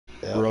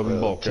Yep, Rub and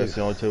Bulk, that's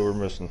the only two we're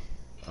missing.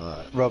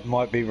 Rob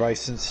might be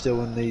racing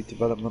still in the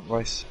development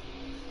race.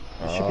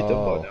 It should be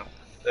done by now.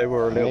 They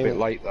were a little bit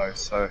late though,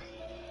 so.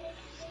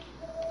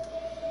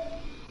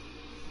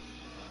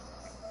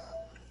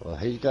 Well,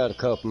 he's got a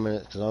couple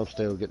minutes because I'm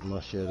still getting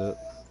my shit up.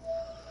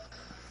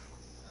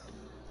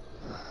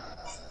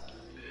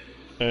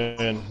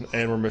 And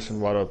we're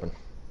missing Wide Open.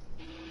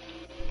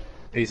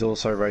 He's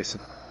also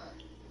racing.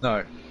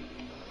 No.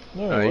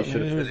 No,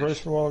 he was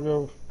racing a while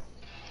ago.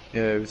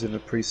 Yeah, it was in the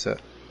preset.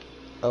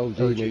 Oh,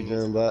 do you need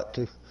to invite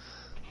too?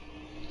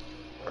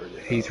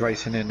 He's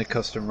racing in the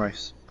custom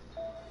race.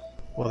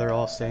 Well, they're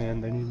all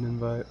saying they need an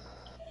invite.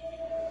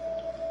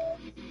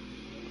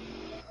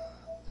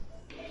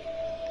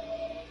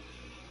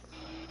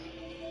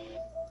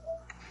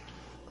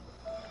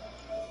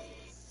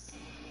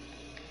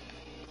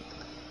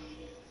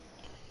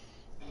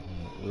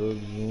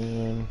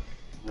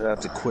 I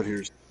have to quit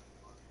here.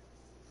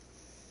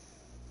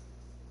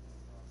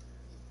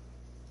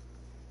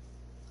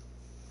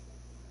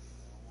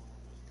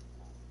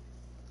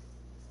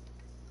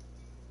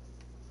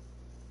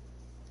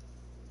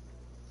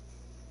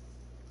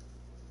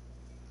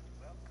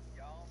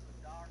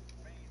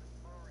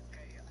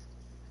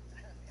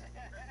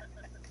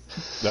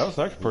 That was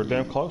actually pretty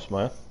damn close,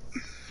 man.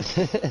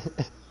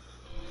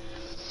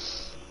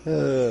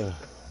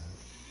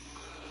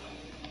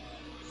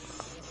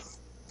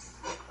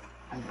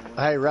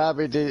 Hey,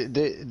 Robbie,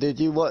 did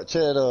you watch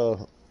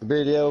that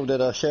video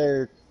that I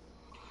shared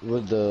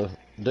with the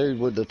dude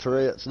with the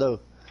Tourette's though?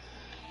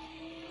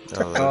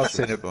 Oh, I've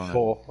seen it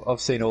before.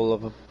 I've seen all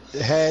of them.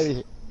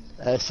 Hey,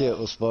 that shit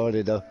was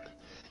funny though.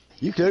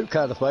 You could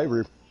kind of favor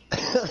him.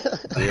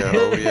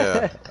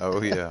 Yeah,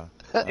 oh yeah.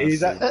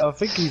 I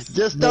think he's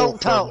just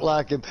don't talk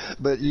like him,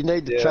 but you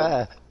need to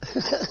try.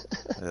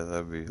 Yeah,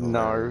 that'd be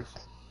hilarious.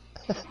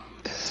 No.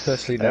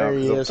 Especially now. There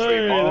he is.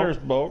 Hey, there's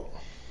Bulk.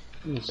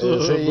 Is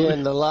he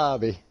in the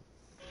lobby?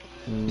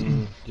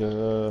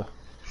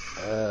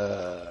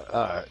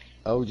 Alright.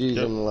 OG's in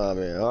the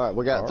lobby. Alright,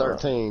 we got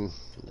 13.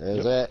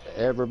 Is that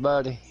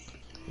everybody?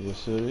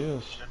 Yes, it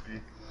is.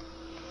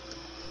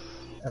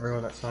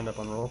 Everyone that signed up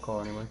on roll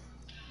call anyway.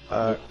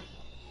 Alright,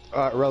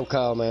 roll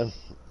call, man.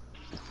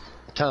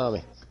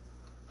 Tommy.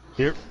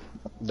 Here.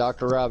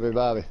 Dr. Robbie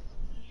Bobby.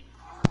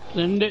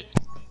 Send it.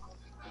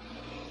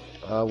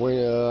 I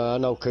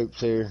know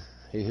Coop's here.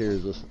 He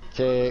hears us.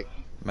 Check.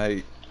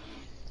 Mate.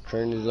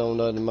 Trinity's on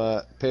the other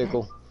mic.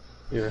 Pickle.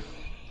 Here.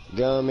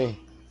 Gummy.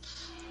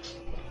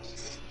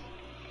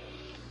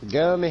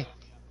 Gummy.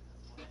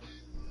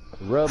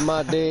 Rub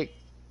my dick.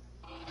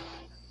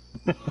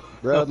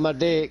 Rub my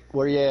dick.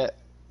 Where you at?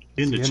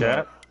 In the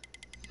chat?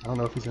 I don't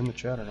know if he's in the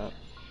chat or not.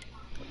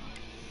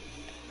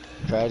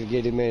 Try to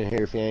get him in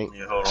here if you ain't.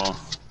 Yeah, hold on.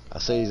 I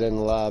see he's in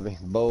the lobby.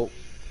 Bolt.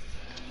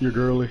 You're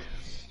girly.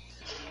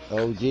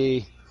 OG.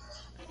 I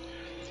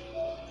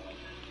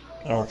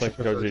don't think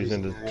OG's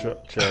in the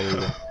chat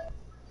either.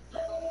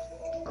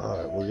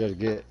 Alright, we gotta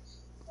get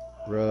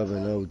Rub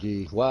and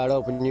OG. Wide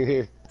Open, you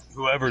here?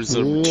 Whoever's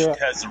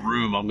has the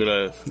room, I'm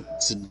gonna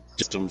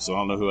suggest them, so I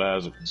don't know who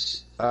has it.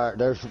 Alright,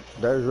 there's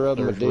Rub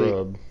my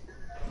dick.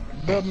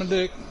 Rub my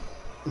dick.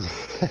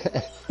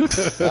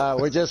 Alright,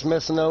 we're just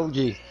missing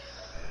OG.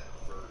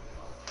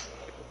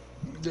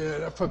 Yeah,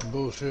 that fucking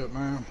bullshit,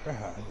 man. God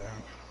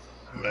damn.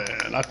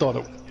 Man, I thought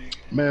it.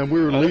 Man,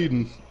 we were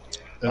leading.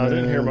 I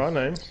didn't hear my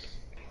name.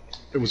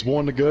 It was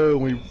one to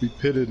go, and we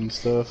pitted and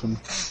stuff, and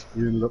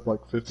we ended up like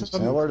 50.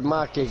 Now, where'd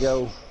Mikey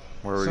go?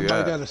 Where were you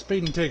Somebody at? got a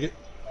speeding ticket.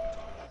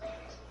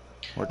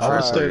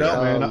 I stayed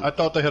out, man. I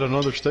thought they had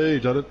another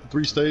stage. 3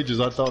 stages.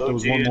 I thought there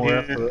was one more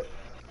after it.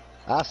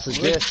 I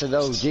suggested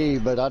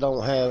OG, but I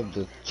don't have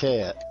the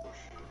chat.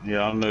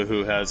 Yeah, I don't know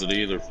who has it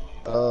either.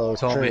 Oh,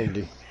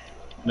 Trinity.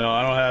 No,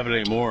 I don't have it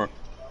anymore.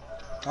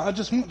 I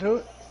just went to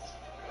it.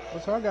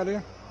 That's how I got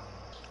in.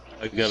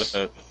 I got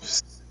a.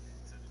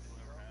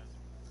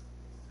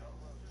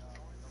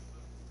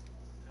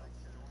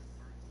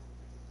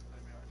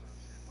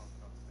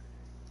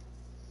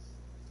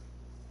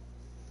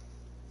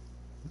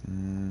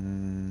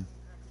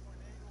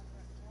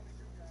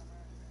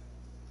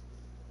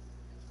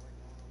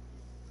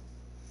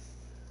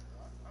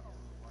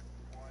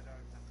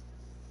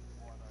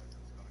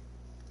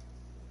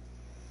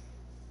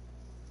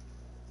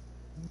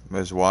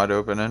 Is Wide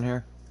Open in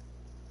here?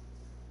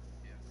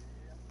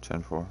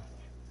 10-4.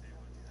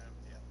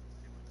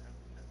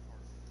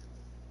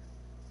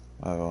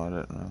 Oh, I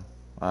didn't know.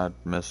 I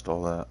missed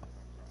all that.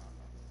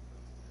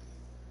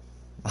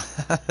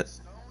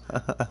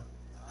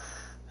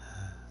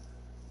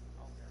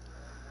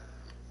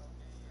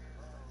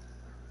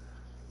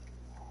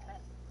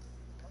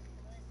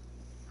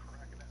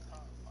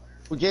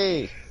 OG.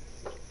 He's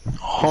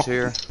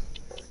here,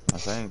 I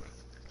think.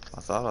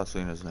 I thought I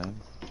seen his name.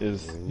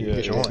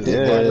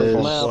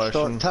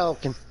 Start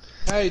talking.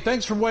 Hey,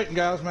 thanks for waiting,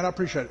 guys, man. I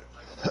appreciate it.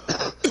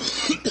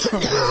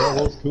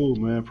 That was cool,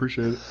 man.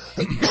 Appreciate it.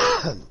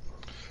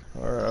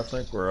 Alright, I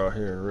think we're out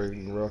here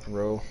ready to rock and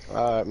roll.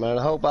 Alright, man.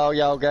 I hope all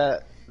y'all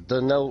got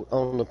the note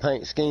on the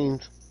paint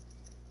schemes.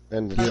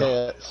 and the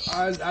cats.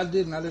 I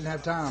didn't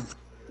have time.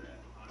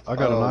 I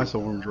got a nice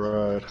orange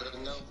ride.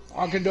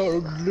 I can do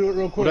it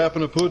real quick. What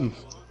happened to Puddin'?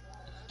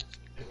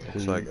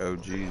 It's like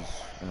OG's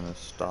in a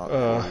stock.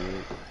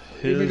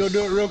 You can go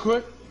do it real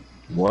quick?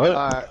 What?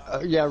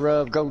 Alright, yeah,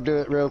 Rub, go do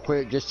it real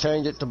quick. Just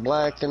change it to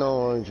black and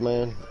orange,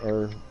 man.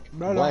 Or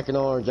black and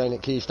orange, ain't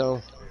it,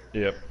 Keystone?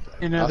 Yep.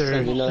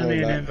 Send me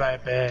an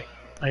invite back.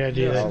 I gotta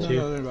do that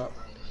too.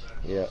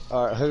 Yeah.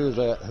 Alright, who's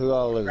that? Who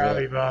all is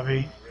Robbie, that?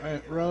 Bobby.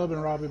 Hey, Rub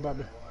and Robbie,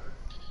 Bobby.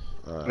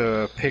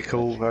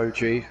 Pickle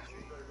OG.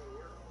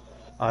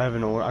 I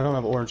don't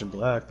have orange and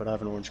black, but I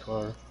have an orange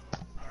car.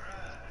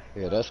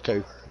 Yeah, that's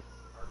two.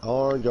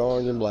 Orange,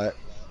 and black.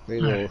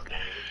 Either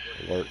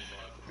or. Work.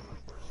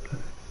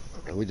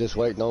 We just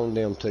waiting on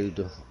them two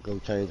to go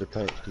change their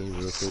paint scheme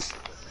real quick.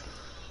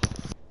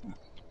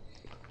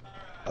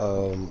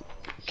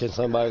 Can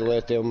somebody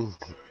let them,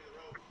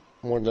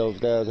 one of those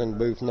guys in the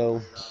booth,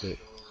 know that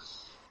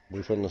we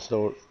finna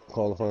start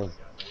qualifying?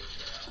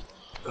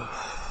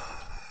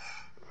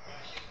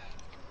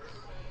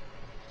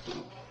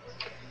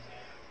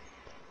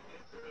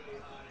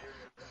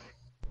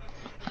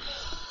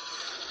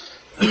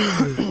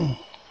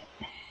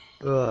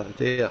 Oh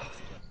dear.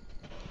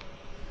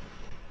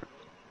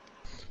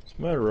 What's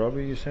the matter,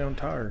 Robbie? You sound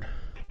tired.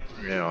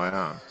 Yeah, I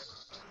am.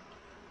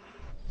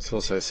 There's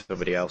also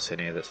somebody else in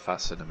here that's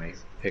faster than me.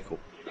 Pickle.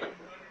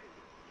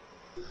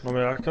 I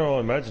mean, I can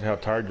only imagine how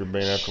tired you're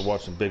being after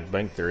watching Big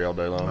Bang Theory all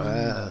day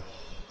long.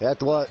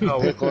 That's what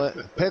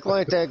Pickle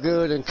ain't that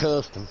good in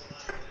custom.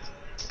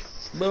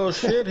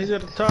 Bullshit, he's at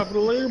the top of the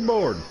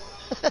leaderboard.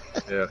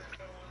 Yeah.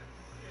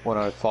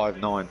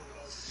 1059.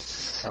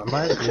 Am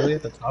I really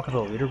at the top of the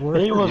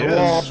leaderboard? He was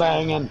wall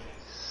banging.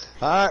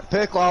 Alright,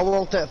 Pickle, I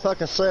want that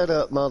fucking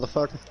setup,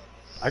 motherfucker.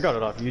 I got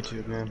it off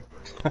YouTube, man.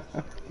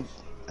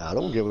 I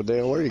don't give a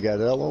damn where you got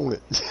it, I want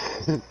it.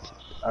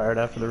 Alright,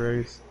 after the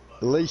race.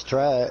 At least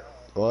try it.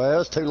 Well,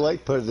 it's too late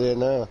to put it in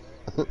now.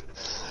 I'm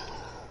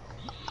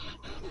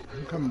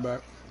coming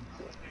back.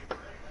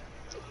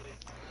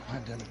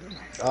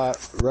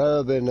 Alright,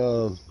 Rub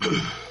and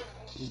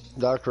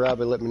Dr.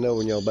 Robbie, let me know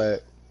when y'all back.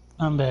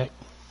 I'm back.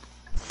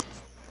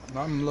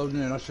 I'm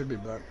loading in. I should be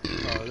back.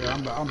 Yeah,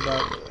 I'm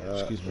back.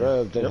 Excuse me.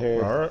 Rub's in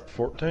here. Alright,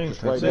 14.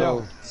 Just That's wait it.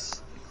 on.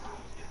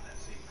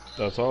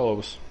 That's all of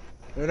us.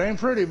 It ain't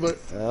pretty, but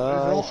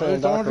I ain't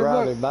saying Dr.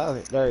 Robbie about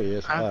it. There he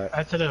is. Alright.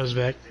 I said I was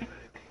back.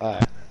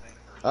 Alright.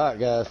 Alright,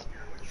 guys.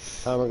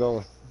 Timer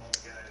going.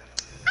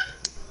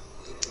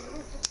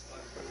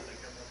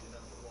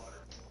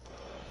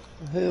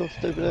 The hell,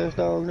 stupid ass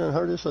dog done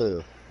hurt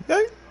himself.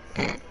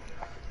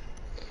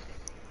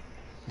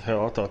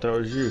 Hell, I thought that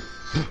was you.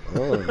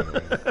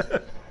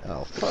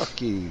 Oh,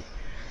 fuck you.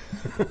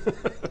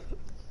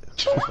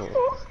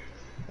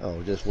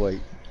 Oh, just wait.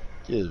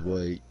 Just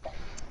wait.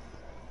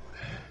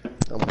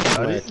 I'm gonna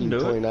smack you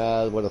between the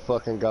eyes with a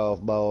fucking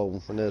golf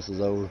ball when this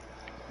is over.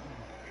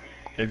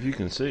 If you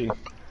can see.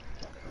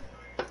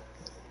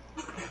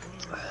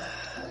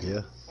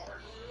 Yeah.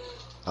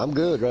 I'm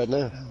good right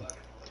now.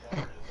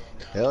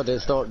 Hell, I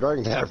didn't start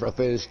drinking after I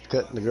finished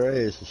cutting the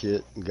grass and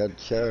shit and got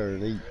to shower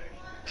and eat.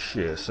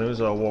 Shit, as soon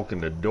as I walk in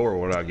the door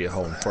when I get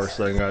home, first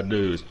thing I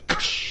do is...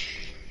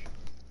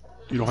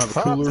 You don't have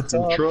a cooler in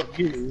the truck?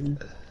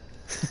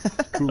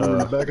 Cooler in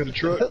the back of the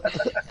truck?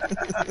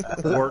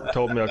 Work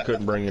told me I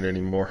couldn't bring it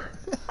anymore.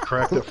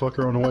 Crack that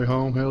fucker on the way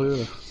home, hell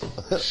yeah.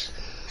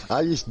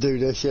 I used to do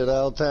this shit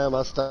all the time.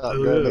 I stopped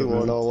grabbing me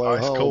one on the way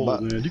Ice home.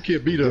 cold, man. You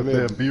can't beat up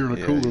that beer in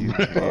a cooler,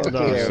 man.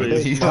 No,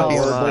 see,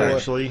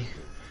 boy.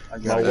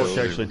 My work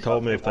actually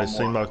told me if they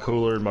seen my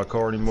cooler in my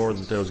car anymore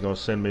that they was going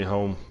to send me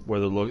home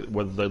whether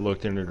they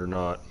looked in it or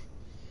not.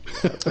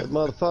 That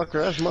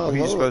motherfucker, that's my Are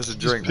you supposed to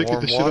drink Just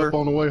warm pick the water? shit up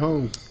on the way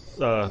home.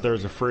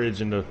 There's a fridge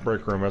in the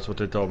break room. That's what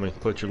they told me.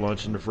 Put your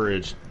lunch in the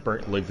fridge.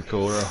 Leave the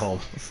cooler at home.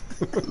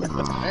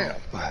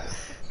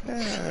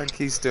 Yeah,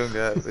 Keystone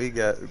got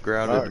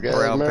grounded Right, in guys,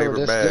 brown remember, paper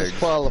this bags.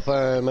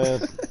 qualifying,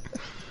 man.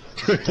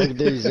 Take it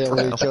easy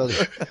on each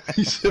other.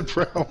 He said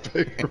brown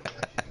paper.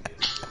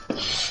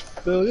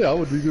 Hell yeah, I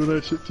would be doing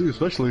that shit too,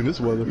 especially in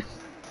this weather.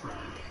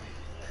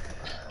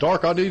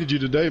 Dark, I needed you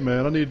today,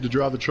 man. I needed to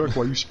drive the truck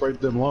while you sprayed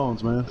them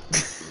lawns, man.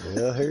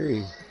 Yeah, I hear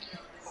you.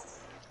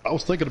 I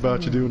was thinking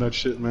about you doing that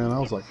shit, man. I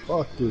was like,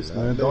 fuck this,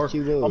 man. bet Dark,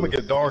 you I'm will. gonna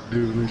get Dark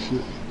doing this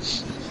shit.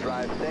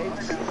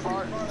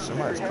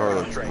 Somebody's car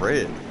looks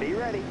red. I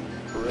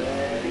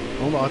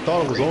don't know, I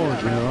thought it was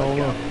orange, man. I don't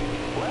know.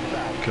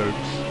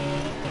 Cokes.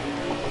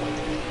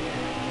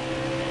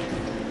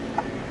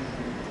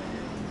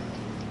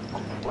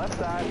 Left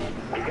side,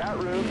 you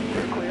got room,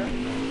 you're clear.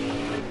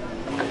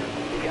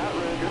 You got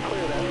room, you're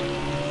clear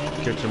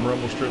then. Catch some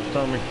rumble strips,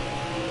 Tommy.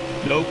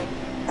 Nope.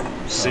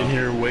 Sitting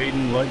here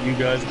waiting, letting you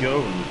guys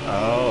go.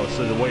 Oh,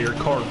 so the way your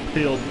car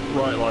peeled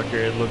right like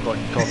it looked like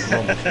you caught the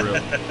rumble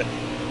strip. I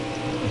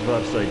was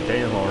about to say,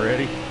 damn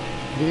already.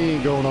 He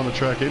ain't going on the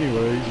track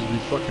anyway. He's just be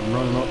fucking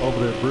running over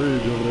that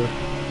bridge over there.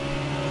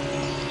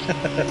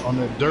 On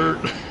that dirt.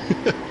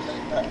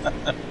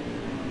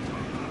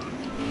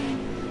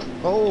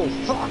 Oh,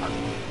 fuck.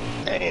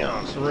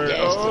 Damn.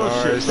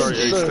 Oh shit, sorry,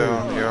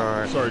 H-Stone. You're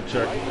alright. Sorry,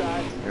 Check.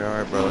 You're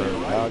alright, brother.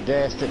 I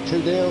gassed it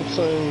too damn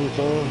soon,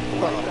 son.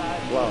 Fuck.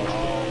 Lost it.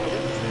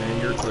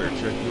 And you're clear,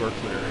 Check. You are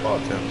clear. Oh,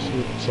 damn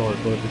shit. Sorry,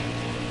 buddy.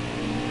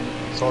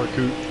 Sorry,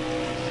 Coot.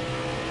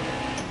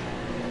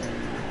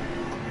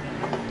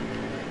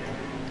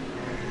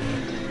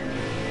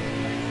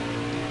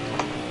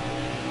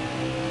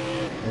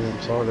 Hey, I'm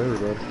sorry to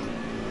everybody.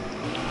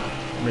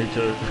 Me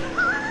too.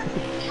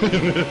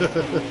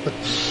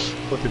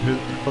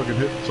 fucking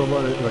hit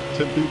somebody, like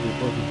 10 people,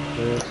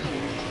 fucking.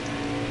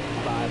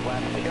 5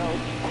 laps to go.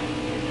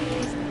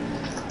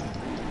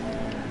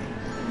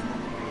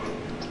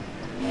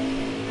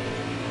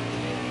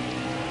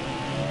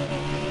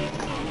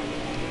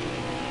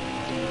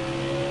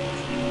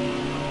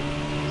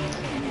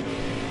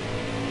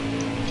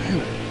 Damn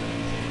it.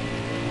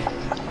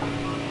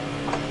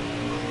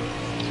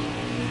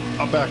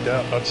 I backed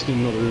out. I just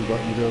didn't know there was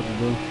letting me go to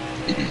do.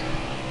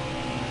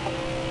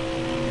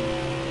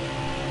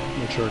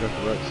 Make sure I got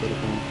the right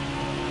setup on.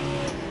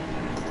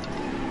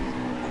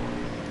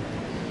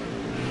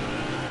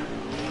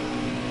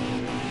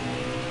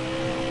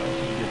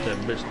 Get that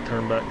bitch to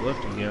turn back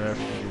left again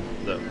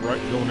after that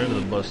right going into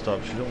the bus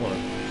stop. She don't want to.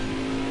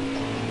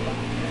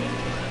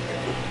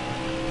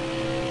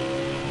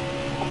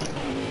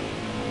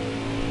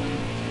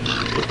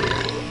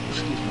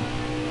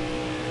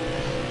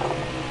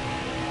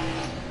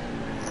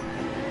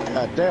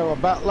 God damn, I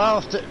about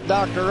lost it,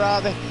 Dr.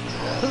 Robbie.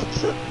 Oh,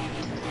 shit.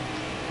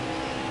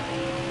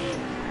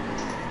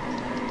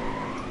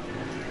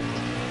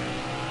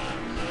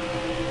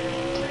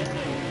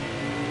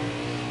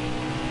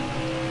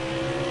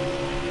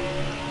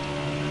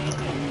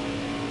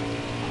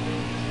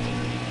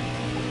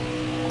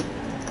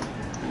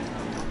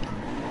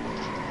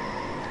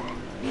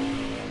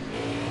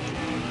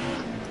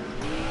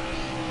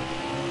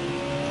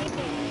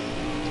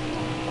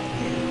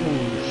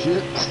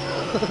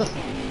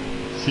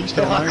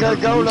 I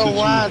couldn't go no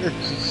wider.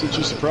 Since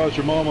you surprised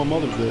your mom on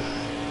Mother's Day.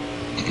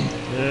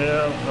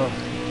 Yeah,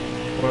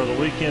 well, the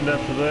weekend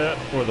after that,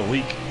 or the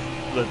week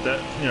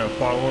that you know,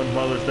 following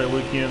Mother's Day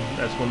weekend,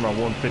 that's when my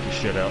 150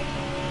 shit out.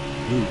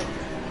 Ooh.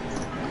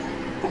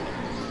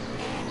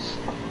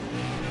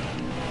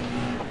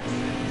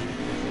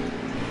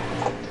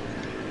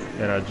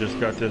 And I just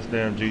got this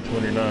damn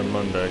G29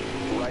 Monday.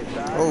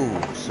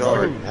 Oh,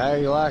 sorry. How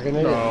you liking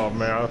it? Oh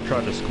man, I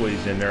tried to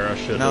squeeze in there. I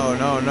should. No,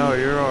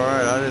 you're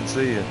alright. I didn't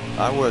see you.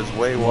 I was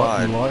way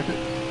wide. You like it?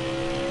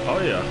 Oh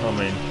yeah, I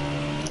mean,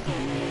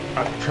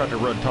 I tried to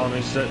run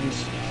Tommy's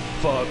settings.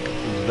 Fuck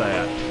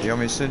that. You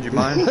want me to send you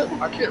mine?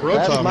 I can't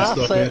run Tommy's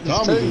stuff, man.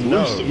 Tommy's the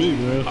worst to me,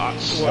 man.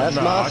 That's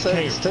my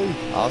settings too.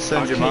 I'll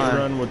send you I mine. can't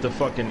run with the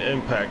fucking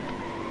impact.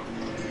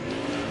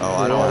 Oh,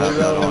 I don't have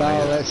that all on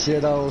that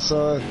shit on,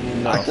 son.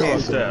 No, I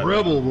can't. fuck that.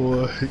 Rebel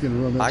boy, he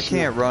can run that I shit.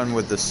 can't run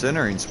with the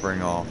centering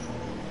spring off.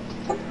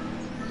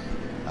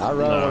 I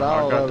run with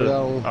all of it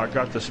on. I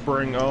got the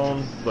spring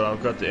on, but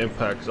I've got the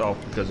impacts off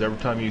because every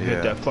time you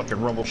hit that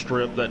fucking rumble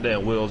strip, that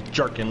damn wheel's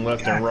jerking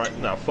left and right.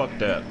 Now fuck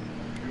that.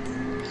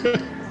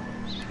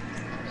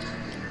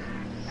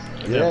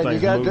 Yeah,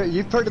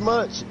 you pretty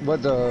much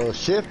with the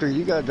shifter,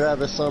 you gotta drive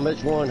this some.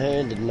 It's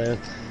one-handed, man.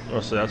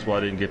 Well, so that's why I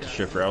didn't get the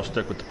shifter. I'll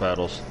stick with the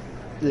paddles.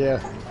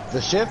 Yeah,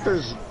 the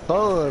shifter's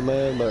fun,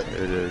 man, but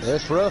it is.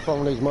 It's rough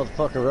on these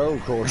motherfucking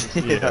road courses.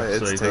 Yeah,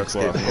 see, that's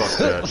why I fuck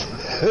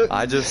that.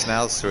 I just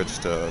now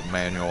switched to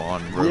manual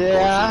on road courses.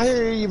 Yeah, I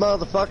hear you,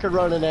 motherfucker,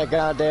 running that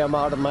goddamn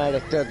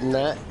automatic, doesn't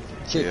that?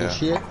 Chicken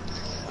shit.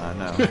 I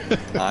know.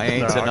 I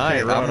ain't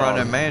tonight. I'm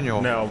running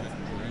manual. Now,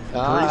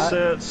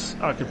 presets,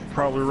 I could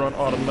probably run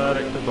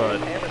automatic,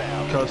 but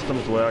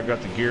customs, the way I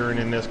got the gearing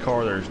in this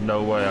car, there's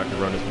no way I could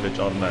run this bitch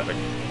automatic.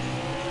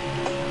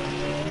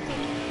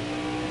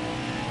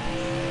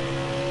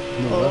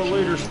 No,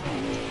 leaders. I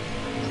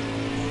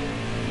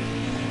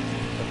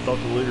thought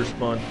the leader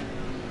spun.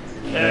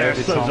 As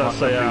soon as I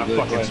say I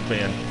fucking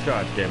spin.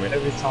 God damn it.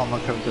 Every time I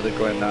come to the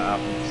Glen, that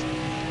happens.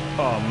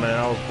 Oh man,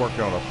 I was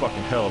working on a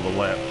fucking hell of a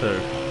lap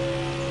too.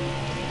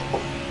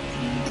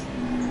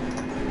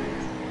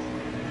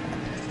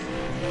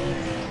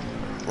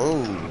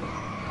 Whoa.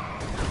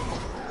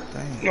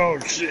 Dang. Oh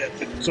shit.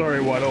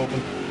 Sorry, wide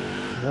open.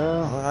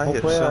 I hit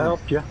Hopefully I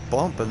helped you.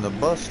 Bump in the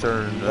bus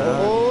turned.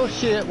 Oh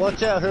shit,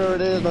 watch out, here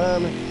it is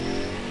behind me. I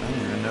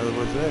didn't even know it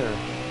was there.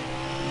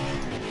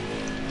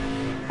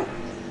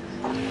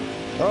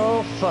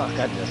 Oh fuck,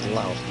 I just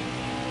lost it.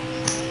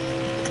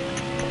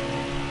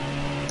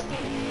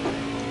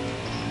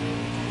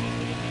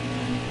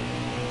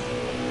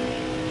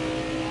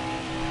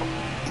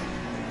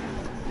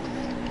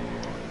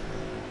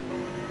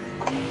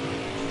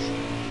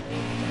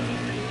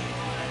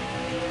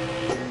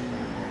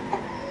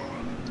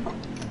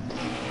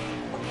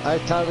 Hey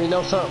Tommy, you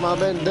know something I've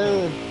been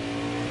doing?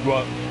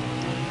 What?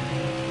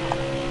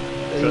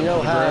 You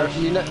know how,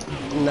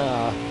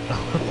 nah.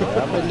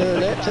 I've been doing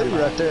that too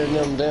right there in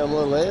them damn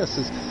little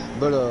S's.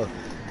 But,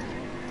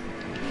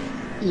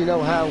 you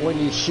know how when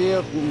you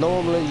shift,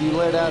 normally you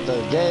let out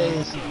the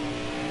gas?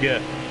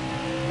 Yeah.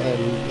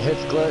 And hit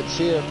the clutch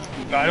shift.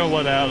 I don't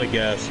let out of the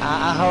gas.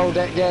 I hold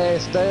that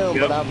gas down,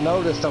 but I've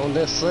noticed on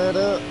this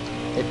setup,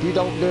 if you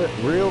don't do it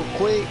real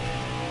quick,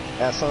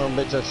 that son of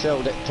a bitch will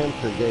show that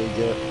temperature gauge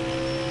up.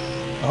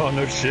 Oh,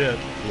 no shit.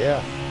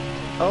 Yeah.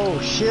 Oh,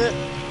 shit.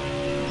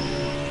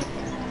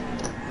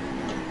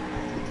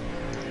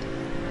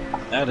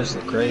 That is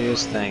the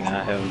greatest thing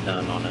I have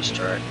done on this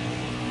track.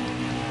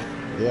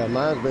 Yeah,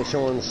 mine's been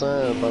showing the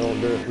sign if I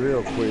don't do it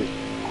real quick.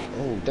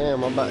 Oh,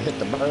 damn, I'm about to hit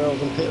the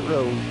barrels and pit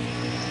road.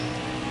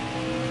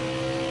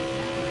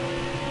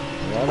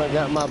 I done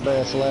got my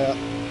best lap.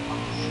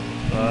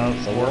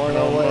 I'm working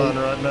on mine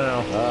right now.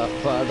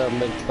 I done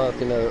been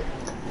fucking up.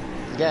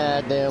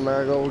 God damn,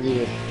 there I go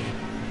again.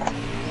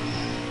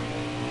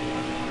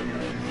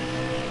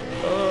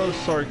 Oh,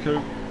 sorry,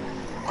 Coop.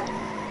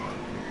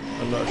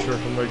 I'm not sure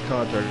if I made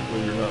contact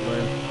with you or not,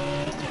 man.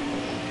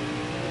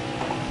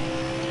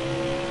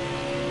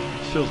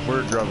 It feels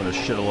weird driving this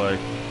shit away.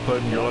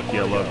 Puddin', you're lucky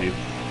I love you.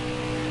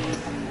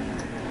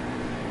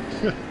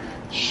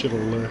 Shit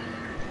away.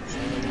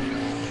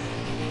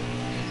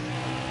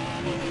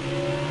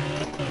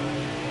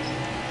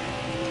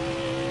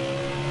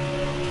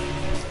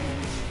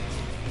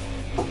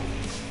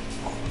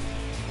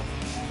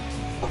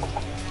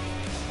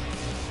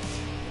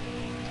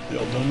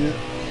 Y'all done yet?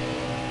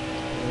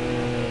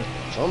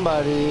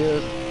 Somebody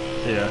is.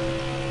 Yeah.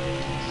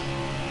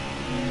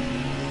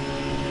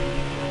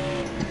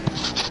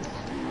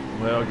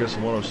 Well, I guess the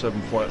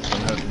 107 flat's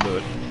gonna have to do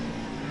it.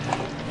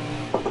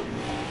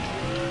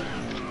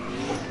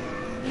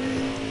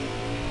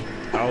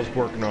 I was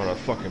working on a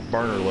fucking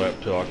burner lap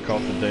till I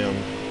caught the damn.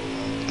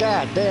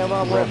 God damn,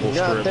 I went Rebel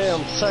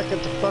goddamn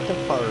second to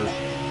fucking first.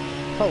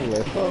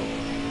 Holy fuck.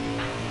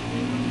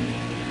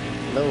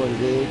 Doing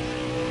good.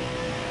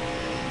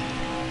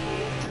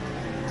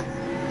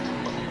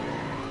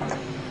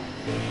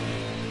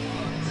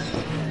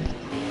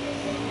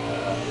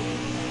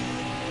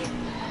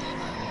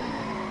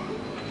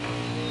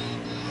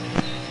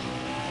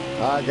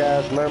 Alright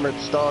guys, remember at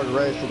the start of the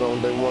race we're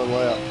gonna do one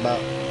lap about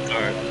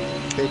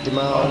 50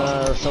 mile an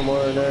hour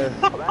somewhere in there.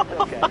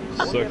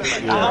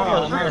 I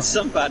almost ran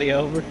somebody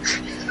over.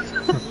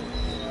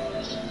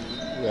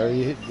 Are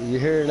you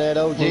hearing that,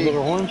 OG? Was it a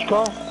orange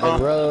car? Hey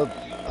Rub,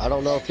 I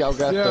don't know if y'all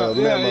got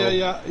the memo.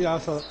 Yeah, I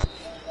saw it.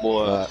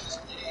 Boy.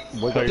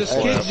 We're gonna, at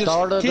the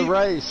start of the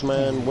race,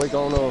 man, we're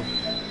gonna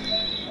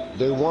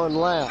do one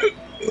lap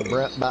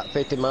about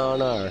 50 mile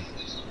an hour.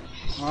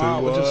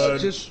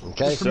 Just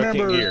okay.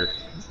 remember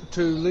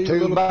to leave a two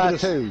little by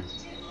bit two.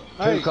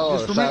 Hey, Two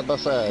cars side by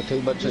side,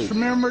 2 by 2. Just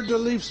remember to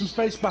leave some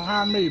space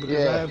behind me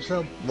because I have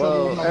some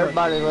trouble with my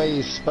everybody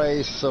leaves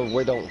space so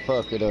we don't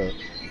fuck it up.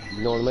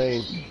 You know what I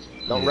mean?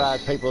 Don't ride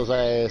people's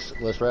ass.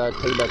 Let's ride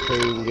 2 by 2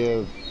 and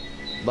give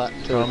about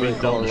 2 or 3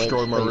 don't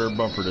destroy my rear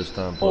bumper this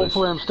time, please.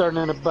 Hopefully I'm starting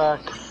in the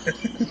back.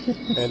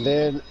 And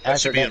then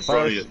after that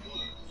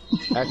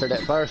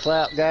first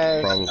lap,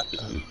 guys,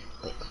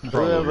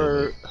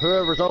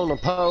 whoever's on the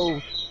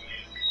pole,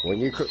 when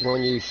you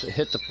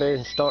hit the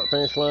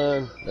finish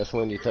line, that's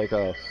when you take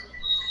off.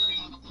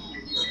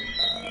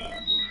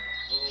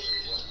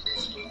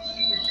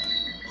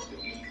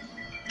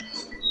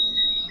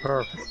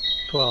 Perfect.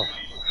 12.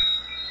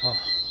 Oh.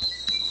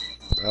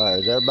 Alright,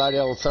 is everybody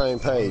on the same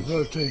page?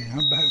 13.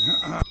 I'm back.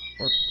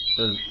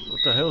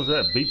 What the hell is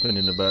that beeping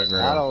in the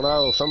background? I don't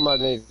know.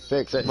 Somebody needs to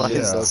fix that shit.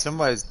 Yeah.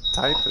 Somebody's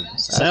typing.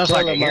 Sounds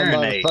like a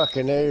hearing aid.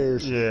 Fucking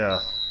ears. Yeah.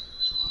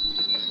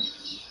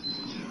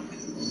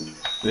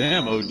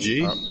 Damn, OG.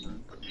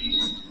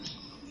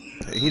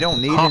 He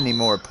don't need any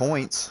more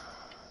points.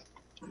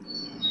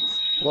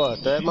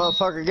 What, that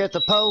motherfucker get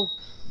the pole?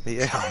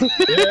 Yeah.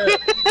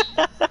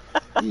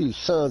 You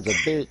sons of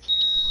bitch.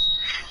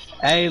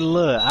 Hey,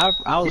 look,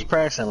 I was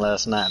practicing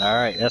last night. All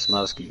right, that's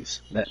my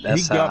excuse.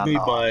 That's he got me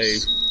by.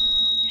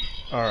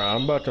 All right,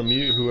 I'm about to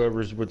mute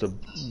whoever's with the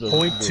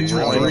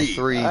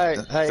 0.23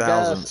 hey,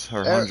 thousandths guys,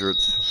 or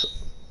hundredths.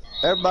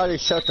 Everybody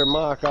shut their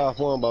mic off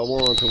one by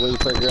one until we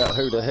figure out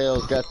who the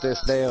hell's got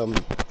this damn.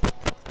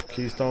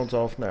 Keystone's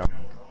off now.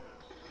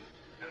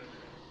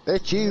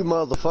 It's you,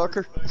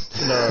 motherfucker.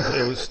 No,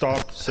 it was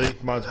stopped. See,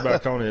 mine's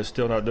back on. It's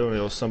still not doing it.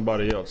 It was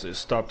somebody else. It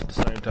stopped at the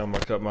same time I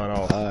cut mine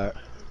off. All right.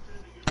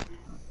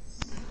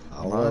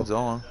 Mine's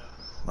on.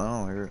 I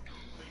don't hear it.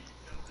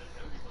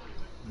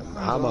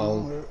 I'm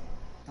on.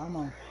 I'm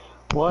on.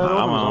 Wide open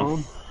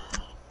on.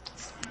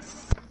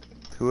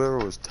 Whoever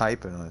was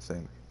typing, I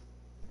think.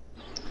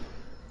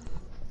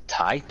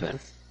 Typing?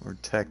 Or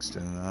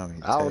texting.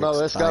 I don't know.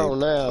 It's gone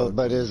now,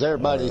 but is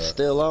everybody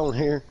still on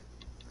here?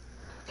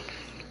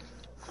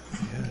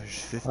 Yeah,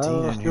 there's 15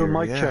 in do here. a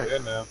mic check. Yeah,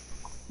 now.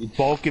 Is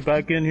Bulky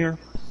back in here?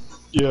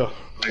 Yeah.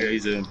 Yeah,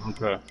 he's in.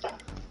 Okay.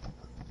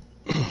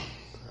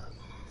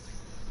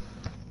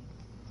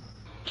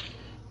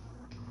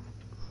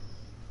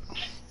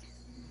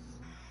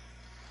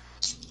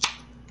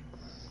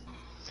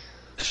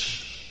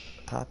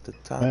 Pop the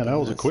top. Man, that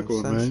was a quick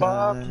one, man.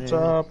 Pop the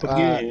top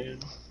again.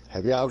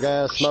 Have y'all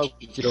guys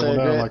smoked your Going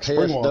down cigarette? like spring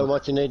Test, water. done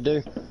what you need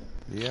to do?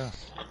 Yeah.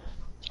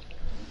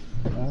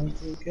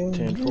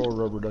 10-4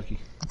 rubber ducky.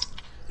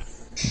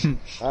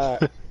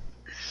 Alright.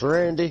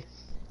 Randy.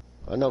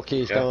 I know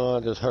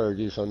Keystone, I just heard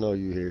you, so I know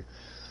you here.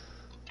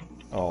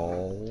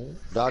 Oh.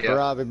 Dr.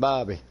 Robbie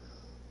Bobby.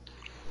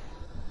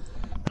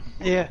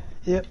 Yeah,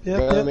 yep.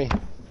 Gummy.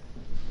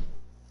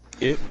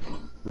 Yep.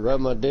 Rub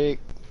my dick.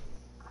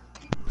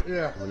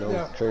 Yeah. I know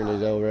Yeah.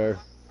 Trinity's over there.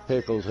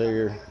 Pickles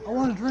here. I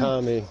want to drink.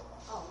 Tommy.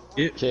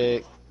 Yep.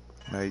 Check.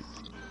 Mate.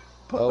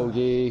 OG.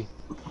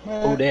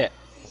 Who that?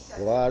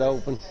 Wide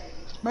open.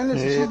 Man,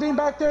 listen, she's been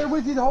back there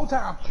with you the whole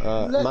time.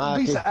 Let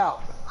Mikey. Lisa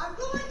out. I'm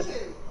going to.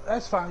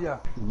 That's fine, yeah.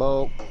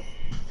 Bulk.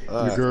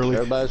 Alright, girly.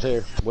 everybody's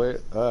here. Wait,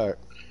 alright.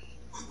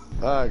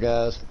 Alright,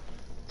 guys.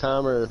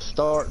 Timer is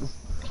starting.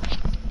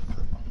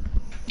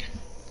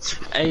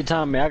 Hey,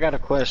 Tommy, I got a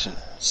question.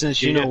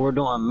 Since, you know, we're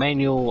doing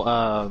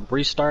manual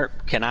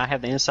restart, can I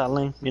have the inside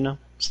lane, you know,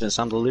 since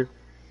I'm the leader?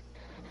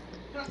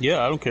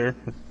 Yeah, I don't care.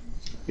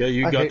 Yeah,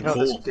 you I got hate the how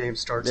this full. game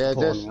starts Yeah,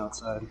 pulling just- me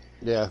outside.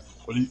 Yeah.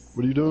 What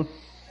are you doing?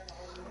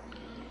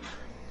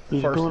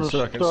 First and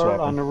second start on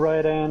swapping. the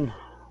right-hand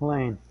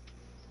lane.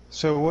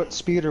 So what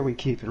speed are we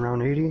keeping?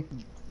 Around 80?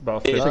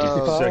 About 50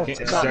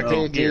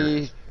 second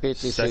gear.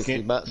 50, 60, Second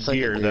about second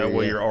gear. That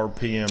way yeah. your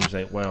RPMs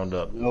ain't wound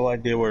up. No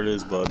idea where it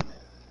is, bud.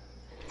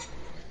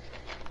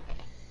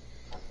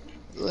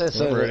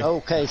 Listen, I'm ready.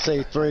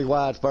 OKC 3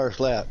 wide first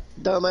lap.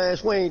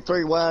 Dumbass, we ain't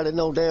 3 wide at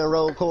no damn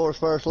road course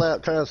first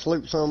lap trying to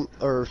salute some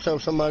or show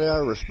somebody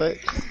our respect.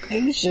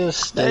 He's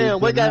just Damn,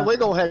 we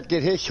gonna have to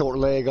get his short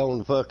leg on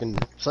the fucking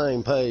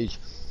same page.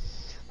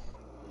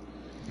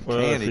 Well,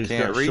 if He he's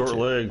can't got reach short it.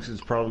 legs, it's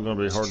probably going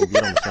to be hard to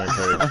get on the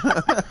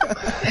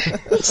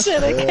same page. He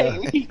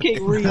said he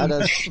can't read. I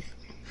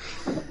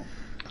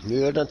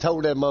done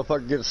told that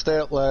motherfucker to get a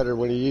step ladder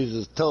when he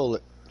uses the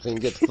toilet so he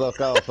can get the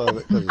fuck off of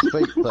it because his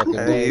feet fucking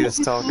Hey, he dead. was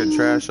talking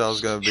trash. I was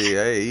gonna be,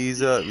 hey,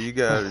 ease up. You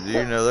got,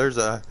 you know, there's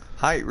a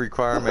height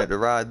requirement to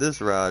ride this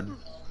ride.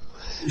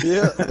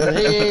 Yeah, but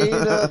he ain't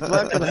a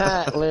fucking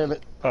height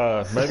limit.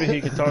 Maybe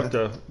he could talk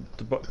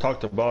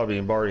to Bobby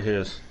and borrow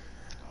his.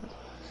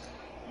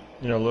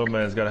 You know, little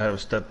man's got to have a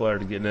step ladder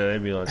to get in that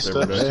ambulance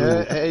every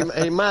day.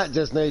 He might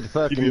just need to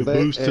fucking Give me a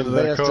boost to that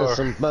invest in car.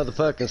 some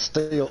motherfucking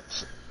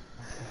stilts.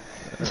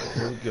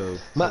 Here we go.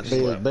 Might be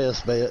his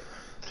best bet.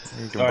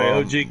 You can All right, borrow-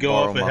 OG, go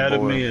borrow off my ahead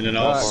of boy. me, and then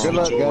All I'll right, good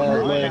luck, switch over.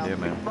 guys, man. Yeah,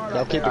 man.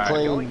 Y'all keep it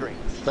clean.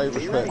 Stay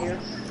respectful.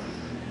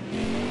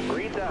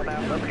 Green's out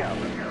now. Let's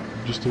go.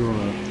 Just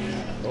doing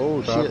Oh,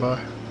 a shit.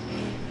 drive-by.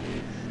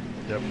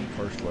 Yep,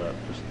 first lap.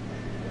 Just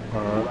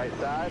Right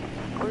side.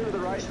 Clear to the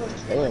right.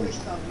 Damn,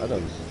 I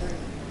done.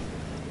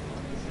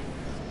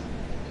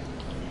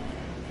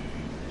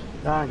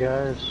 Hi,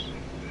 guys.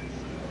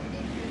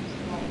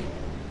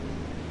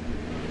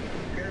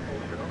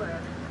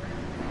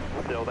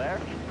 Still there?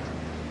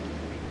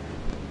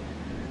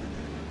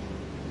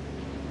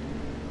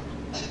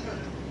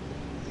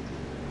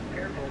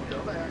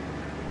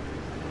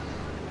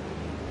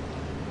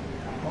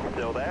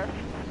 Still there?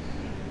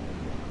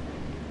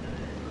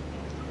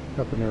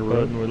 Up in there, Bud,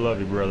 road. we love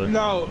you, brother.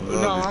 No, you,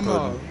 I'm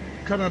Puddin'.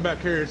 coming back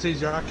here. It's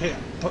easier. I can't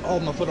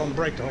hold my foot on the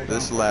brake the whole time.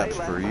 This lap's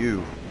for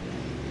you.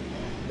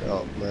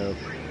 Oh, man.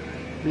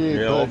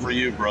 Yeah, all for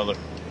you, brother.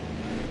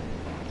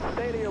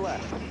 Stay to your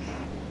left.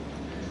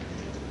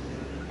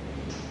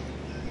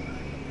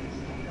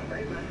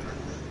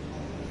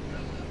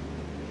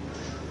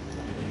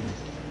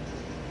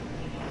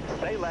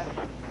 Stay left.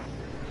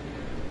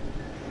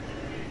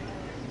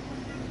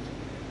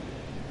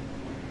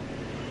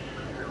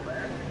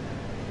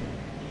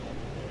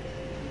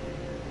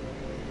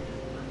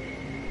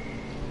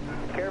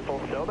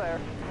 Careful, still there.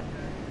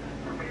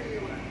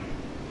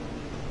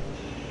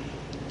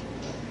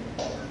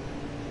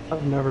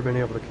 I've never been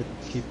able to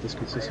keep this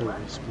consistent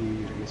with the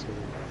speed. I guess.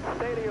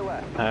 Stay to your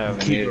left. I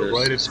haven't Keep it either,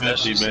 right at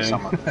especially 50, since man.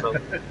 I'm on the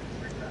road.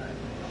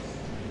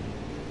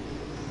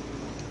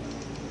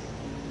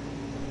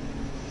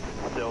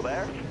 Still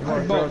there?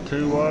 I got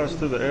 2 wides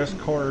through the S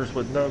corners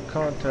with no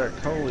contact.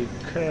 Holy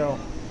cow.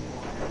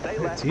 Stay It's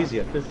left. easy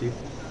at 50.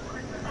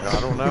 I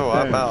don't know.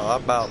 I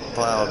about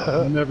plowed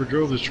I never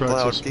drove this track so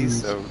plowed smooth.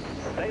 Keystone.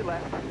 Stay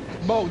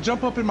left. Bo,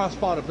 jump up in my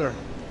spot up there.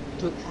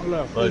 To the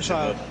left. Right,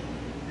 Inside.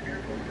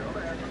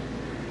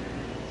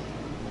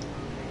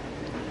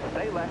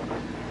 Stay left.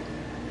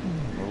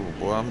 Oh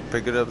boy, I'm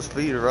picking up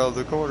speed around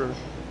the corner.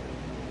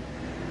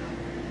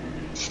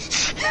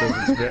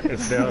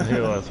 It's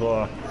downhill, that's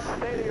why.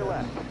 Stay to your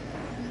left.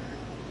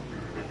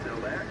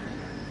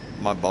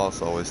 My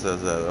boss always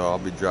says that. Oh, I'll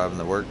be driving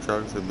the work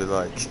trucks and be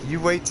like,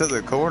 "You wait till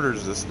the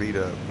corners to speed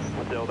up."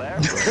 Still there?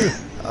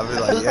 I'll be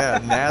like, "Yeah,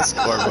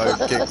 NASCAR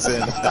mode kicks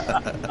in."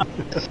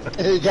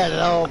 He got it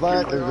all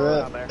backwards,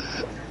 Around right?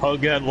 there.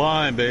 Hug that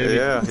line, baby.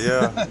 Yeah,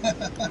 yeah.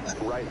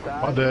 Right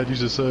My side. dad used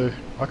to say,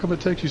 "How come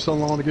it takes you so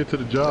long to get to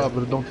the job,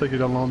 but it don't take you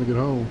that long to get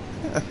home?"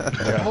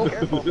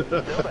 Careful. Still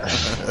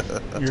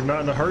there. You're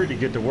not in a hurry to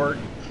get to work.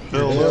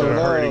 Hell You're in a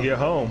no. hurry to get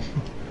home.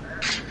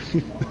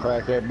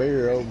 Crack that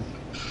beer open.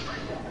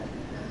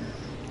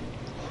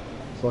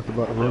 It's like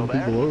about to run Still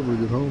there? people over to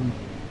get home.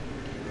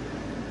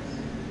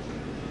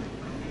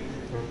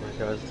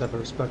 guys. Let's have a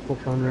respectful,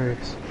 fun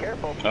race.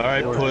 Careful. All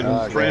right,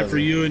 Puddin'. Praying for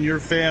you and your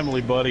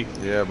family, buddy.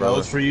 Yeah, brother. That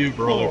was for you,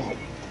 brother.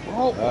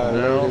 All right,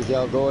 ladies,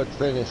 y'all go at the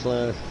finish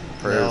line.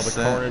 Now the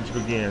carnage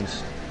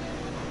begins.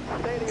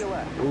 Stay to your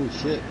left. Oh,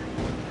 shit.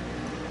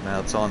 Now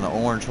it's on the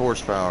orange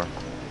horsepower.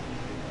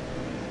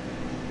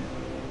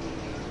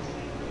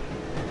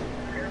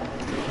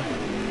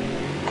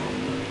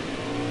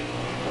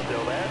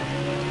 Still there?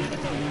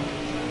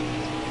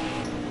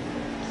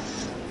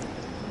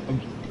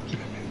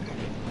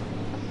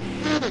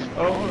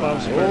 Oh, I'm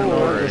spinning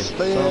already.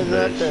 Spin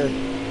right there.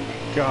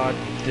 God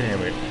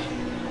damn it.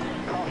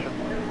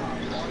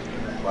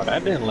 Well,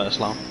 that didn't last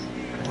long.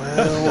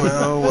 Really?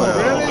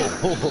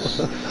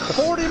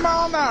 40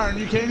 mile an hour and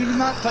you can't even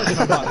not touch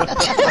nobody.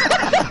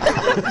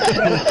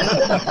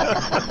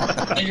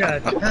 You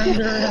got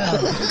turned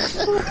around.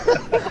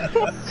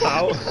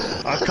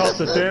 I caught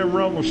the damn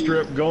rumble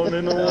strip going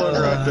into one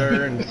right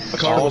there and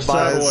car was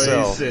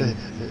sideways. And,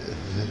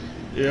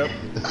 yep.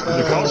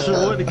 The caution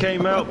wouldn't have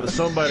came out, but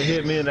somebody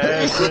hit me in the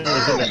ass and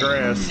was in the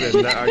grass,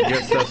 and I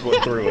guess that's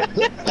what threw it.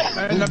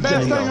 And the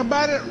best thing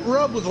about it,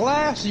 Rub was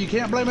last, so you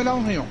can't blame it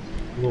on him. A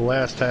little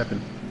last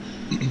tapping.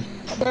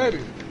 Baby,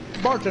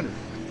 bartender.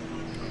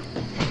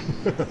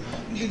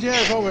 Get your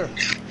ass over here.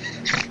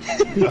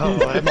 Oh,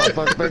 that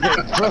motherfucker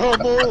getting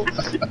trouble.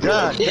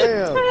 God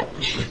damn.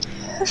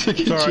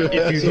 Sorry,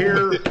 if you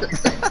hear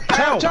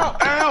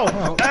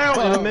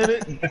ow, in a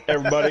minute,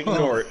 everybody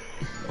ignore it.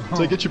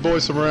 So get your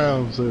boys some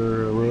rounds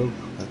there, Rob.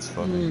 That's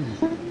funny.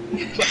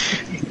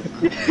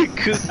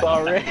 Coop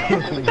already.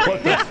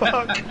 What the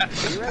fuck?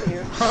 You ready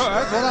here? That's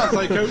what I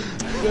say, Coop.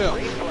 Yeah.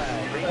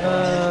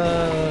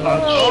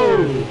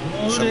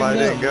 Somebody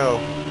didn't go.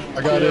 I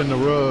got in the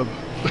rub.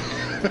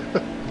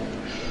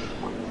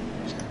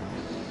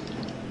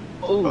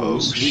 Oh,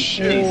 sweet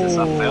Jesus,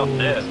 I felt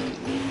that.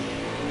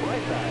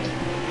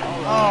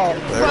 Oh,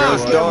 There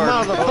goes fucking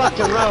Dark.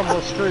 motherfucking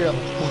rumble strip.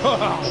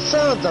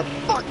 Son's a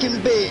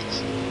fucking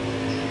bitch.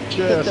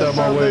 Yes, out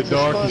my way,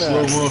 Dark, you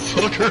slow Fuck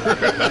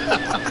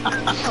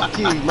motherfucker.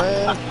 you,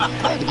 man. I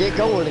had to get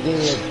going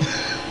again.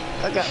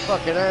 I got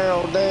fucking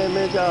arrow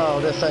damage.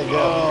 Oh, this ain't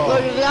good.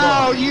 Look at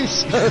that. Oh, you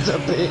sons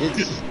of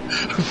bitch.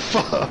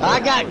 Fuck. I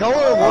got going.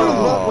 What the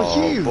fuck was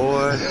you?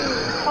 Boy.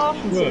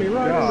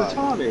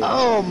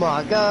 Oh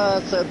my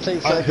god,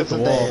 17 I hit seconds the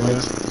of wall, damage.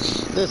 man.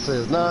 This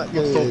is not I'm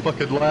so good.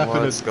 fucking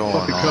laughing What's at going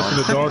fucking on? cussing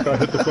the Dark. I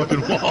hit the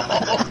fucking wall.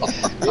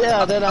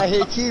 Yeah, then I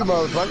hit you,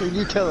 motherfucker.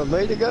 You telling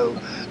me to go?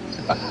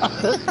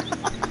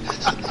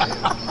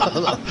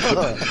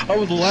 I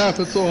was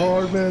laughing so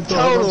hard, man. So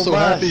Total I'm so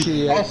happy.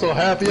 shit. I'm so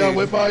happy I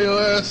went by your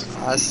ass.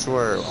 I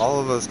swear, all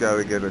of us got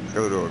to go to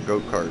a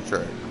go-kart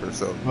track or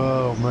something.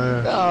 Oh,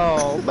 man.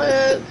 Oh,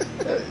 man.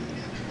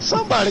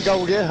 Somebody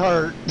gonna get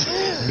hurt.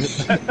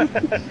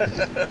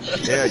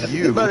 Yeah,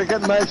 You better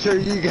make sure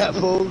you got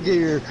full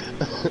gear.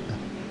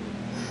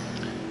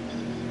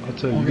 I'll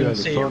tell you, I'm you gonna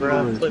guys see are you ride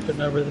fun.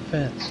 flipping over the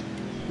fence.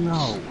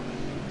 No.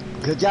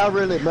 Could y'all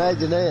really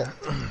imagine that?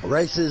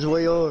 Races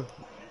we are.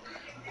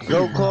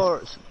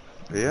 Go-karts.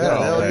 Yeah,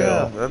 hell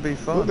yeah. That'd be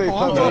fun. We'd be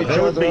fucking each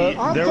There would other be, up.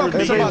 I'm there would fucking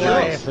be, somebody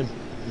else.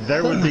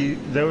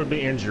 there would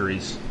be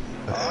injuries.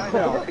 Alright,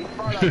 now, be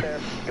smart out there.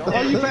 Go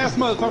All you fast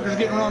motherfuckers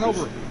getting run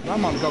over.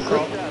 I'm on the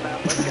go-kart.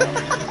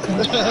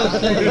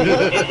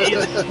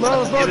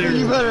 Motherfucker,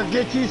 you better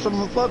get you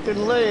some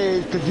fucking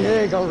legs, cause you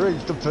ain't gonna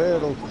reach the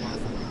pedals.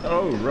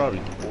 Oh,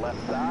 Robbie. Left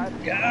side.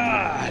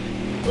 God!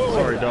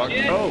 Sorry, Doc.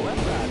 Oh.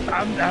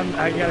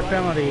 I got a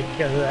penalty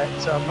because of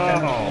that, so I'm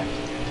kind Oh.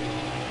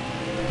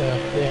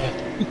 yeah.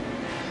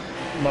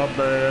 My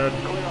bad.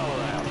 Clear all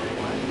around.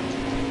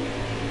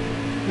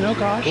 No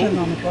caution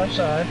on the far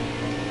side.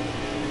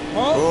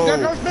 Oh, there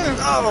goes spinning.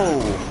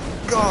 Oh,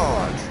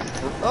 God.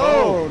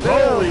 Oh,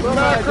 holy damn,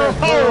 mackerel.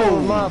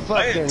 my I ain't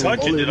fucking...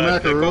 touching Holy it. I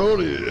pick up.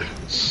 macaroni.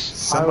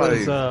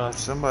 Somebody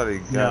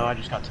No, got I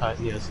just got tight.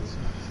 Yes.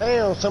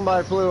 Damn,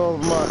 somebody flew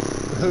over my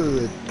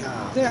hood.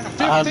 Yeah,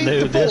 15 I knew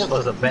to this 4.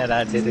 was a bad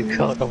idea to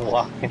go to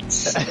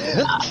Watkins.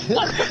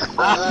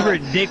 I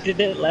predicted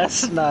it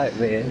last night,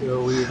 man.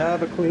 So we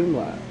have a clean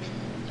lap.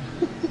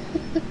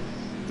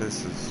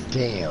 This is.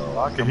 Damn.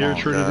 I can Come hear on,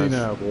 Trinity guys.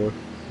 now, boy.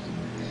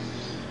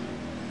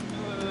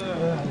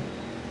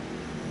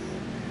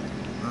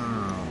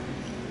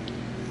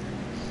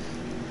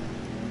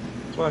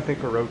 That's why I think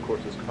for road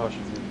courses,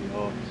 caution's gonna be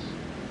off.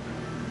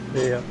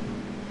 Yeah.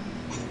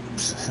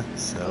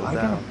 Settle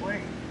down.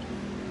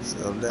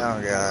 Settle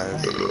down,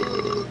 guys.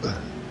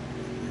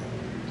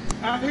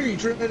 I hear you,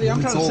 Trinity. I'm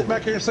trying to sit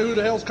back here and see who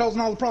the hell's causing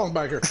all the problems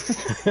back here. See,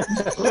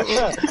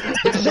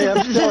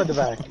 I'm still in the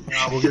back.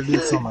 We're gonna do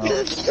something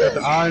else.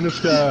 The eye in the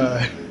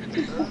sky.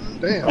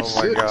 Damn, Oh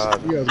my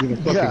God. You guys gonna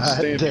fucking God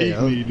stampede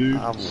damn. me, dude.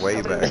 I'm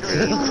way back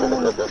here.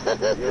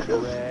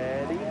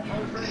 Ready?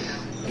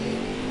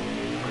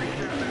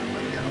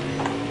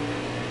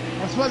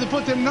 That's why they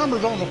put them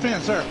numbers on the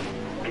fence there.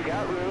 You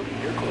got room.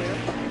 You're clear.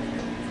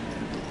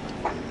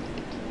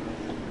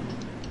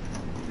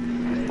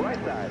 Right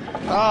side.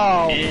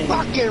 Oh,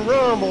 fucking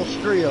rumble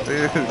strip.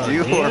 Dude,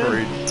 you are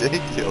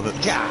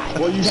ridiculous. God.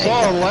 Well, you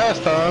saw him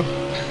last time.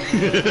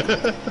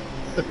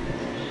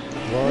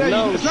 Well, Yeah,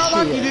 no it's not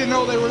like you shit. didn't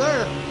know they were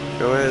there.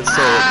 Go ahead,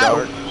 say it,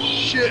 Dark.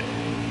 Shit.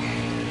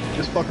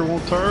 This fucker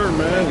won't turn,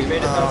 man.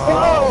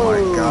 Oh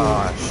my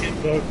gosh.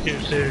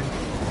 Focus, dude.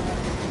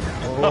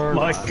 Oh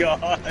my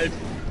god.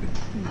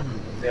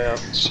 Yeah.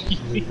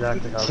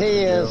 Exactly how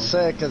 10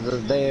 seconds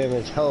of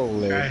damage.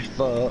 Holy Right.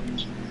 fuck.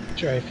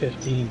 Try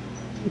 15.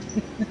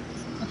 Yeah,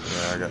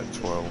 I got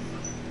 12.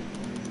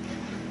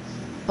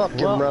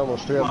 Fucking Well, rumble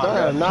strip. come on, I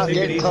am guys. not Take it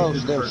getting easy close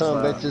this to them first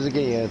some lap. bitches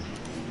again.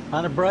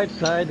 On the bright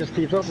side, just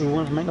keep up. We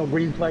want to make no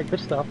green flag pit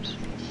stops.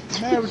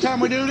 Man, every time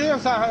we do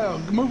this, I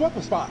move up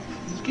a spot.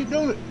 Just keep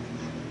doing it.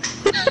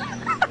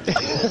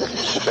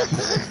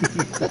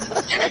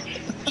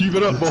 Keep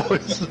it up,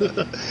 boys.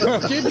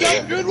 Keep it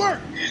up. Good work.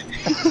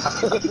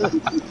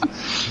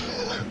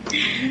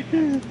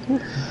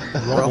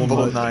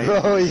 Rumble night.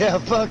 Oh yeah,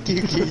 fuck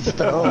you,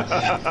 Keystone.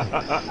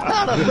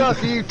 How the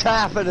fuck are you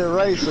typing and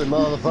racing,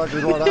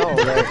 motherfuckers? What on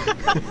there?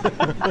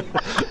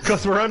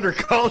 Because we're under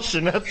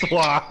caution, that's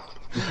why.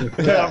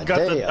 Yeah, I've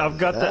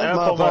got the app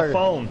on my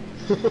phone.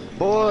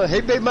 Boy, he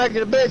be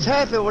making a bitch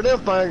happy with them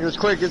fingers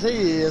quick as he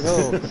is,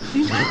 huh?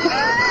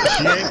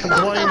 She ain't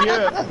complained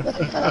yet.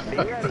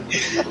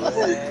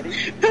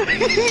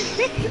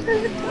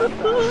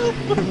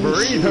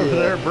 Breathe over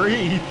there,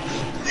 breathe.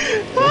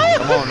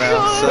 Come on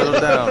now, settle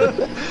down.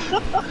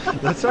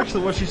 That's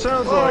actually what she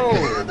sounds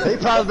Oh, like. he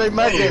probably be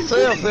making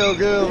himself feel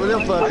good with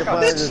them fucking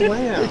fingers.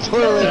 He's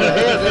twirling his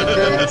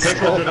head.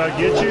 Pickle, did I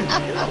get you?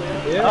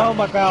 Yeah. Oh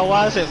my god,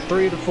 why is it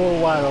 3 to 4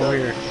 wide over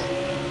here?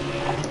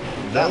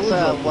 That was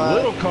a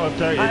little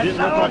contact. It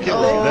didn't look like it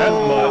was that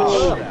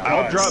much.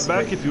 I'll drop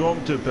back if you want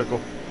me to, Pickle.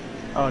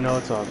 Oh no,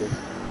 it's all good.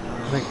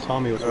 I think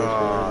Tommy was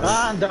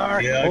Ah,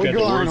 Dark. Yeah, I Hold got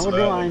your the line, words hold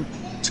your back. line.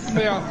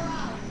 Yeah.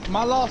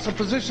 My loss of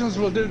positions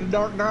will do the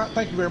Dark Knight.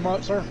 Thank you very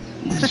much, sir.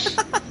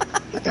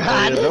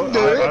 I didn't do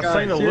it. I've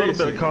seen a little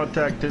bit of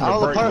contact in the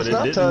All the brake, but person it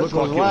I didn't touched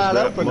look was like it wide was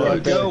that open much.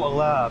 right there. go a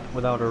lap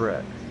without a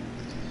wreck.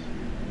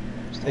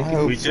 Just take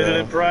it We easy. did it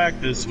in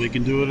practice. We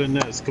can do it in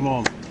this. Come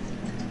on.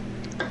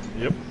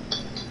 Yep.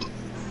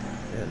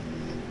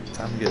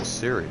 Time to get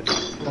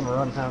serious. I'm gonna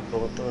run half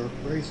full of the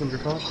Race under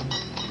caution.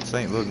 This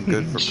ain't looking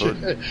good for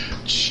pudding.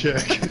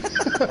 Check.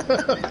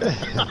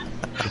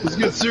 Let's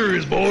get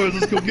serious, boys.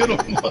 Let's go get them.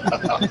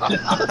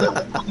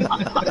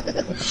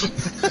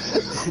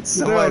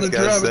 Sit down Somebody's and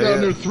gotta drive it say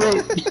down their it.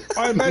 throat.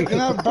 All right, man, can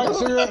I have a pack of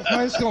cigarettes,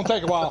 man? It's going to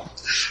take a while.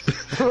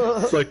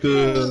 It's like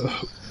the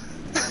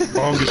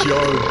longest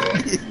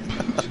yard.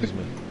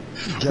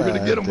 We're going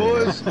to get them,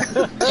 boys.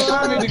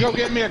 I need to go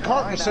get me a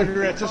carton of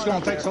cigarettes. It's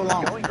going to take so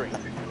long.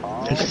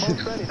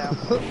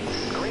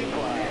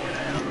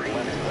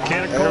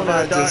 Can of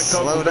Everybody Diet just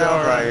Coke slow will be down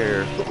all right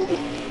here.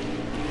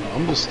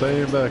 I'm just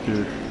staying back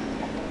here.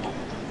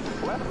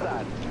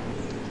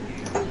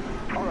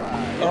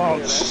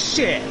 Oh,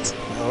 shit.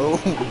 Oh,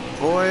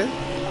 boy.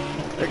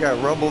 They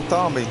got Rumble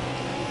Tommy.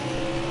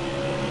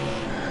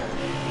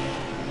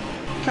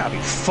 You gotta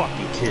be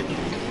fucking kidding me.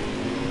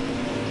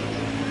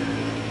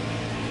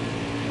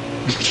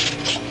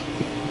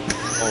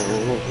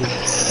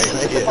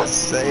 Say it,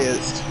 say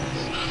it.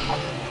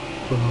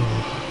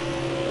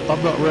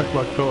 I've not wrecked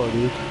my car,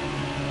 dude.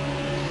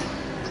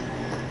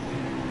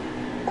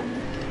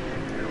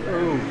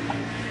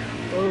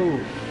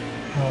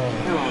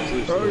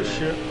 Oh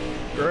shit.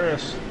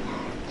 Grass.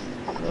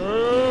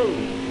 Oh.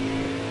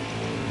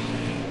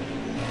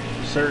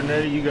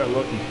 Serenity, you got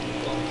lucky.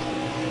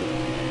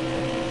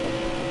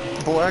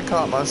 Boy, I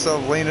caught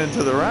myself leaning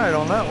to the right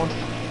on that one.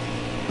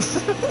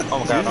 Oh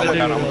my god, oh my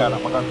god, oh my god, oh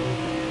my god.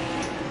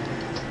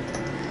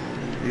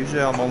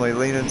 Usually I'm only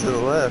leaning to the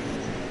left.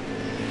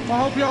 I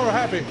hope y'all are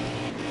happy.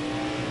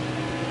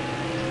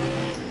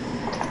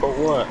 But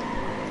what?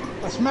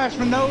 I smashed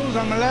my nose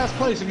on my last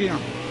place again.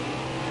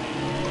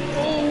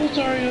 Oh,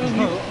 sorry.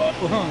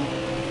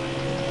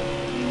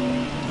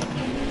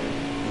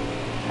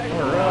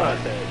 Alright.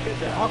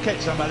 I'll catch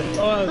somebody.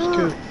 Oh, that's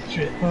good.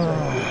 Shit.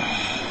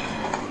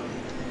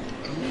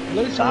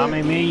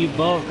 Tommy, me and you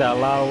both got a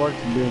lot of work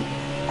to do.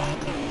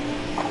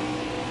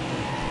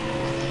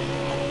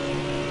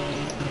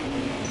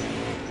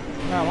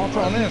 Now, I'm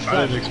throwing in I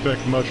didn't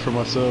expect much for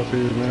myself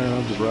here, man.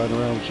 I'm just riding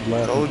around with you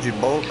laughing. Told you,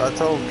 Bolt. I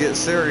told get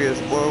serious,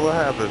 boy. What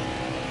happened?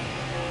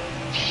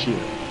 Shit.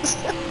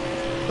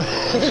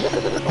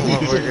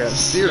 Oh, we got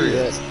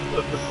serious.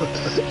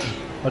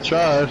 I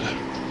tried.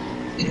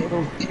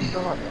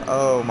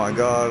 Oh my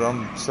god,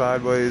 I'm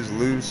sideways,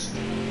 loose.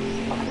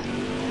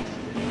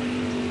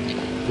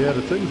 Yeah,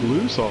 the thing's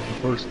loose off the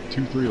first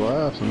 2-3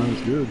 laps, and then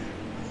it's good.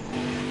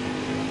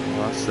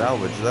 Well, I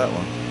salvaged that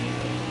one.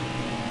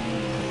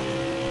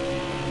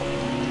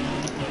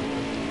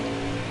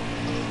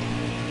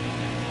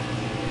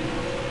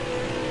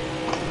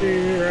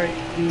 Right,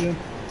 yeah.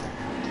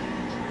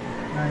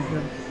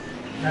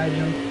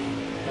 Nigel.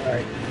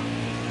 Alright.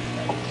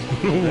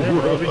 Damn,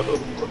 Robbie.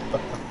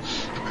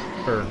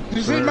 Or,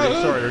 You see my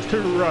hood? sorry, there's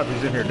two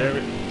Robbies in here, damn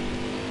it.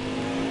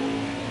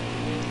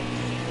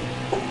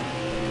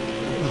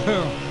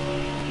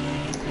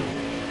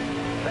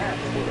 That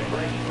was a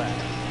great lap.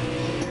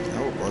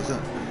 No, it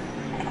wasn't.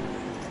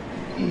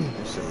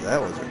 So that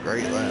was a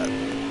great lap.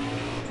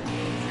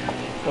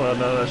 Well,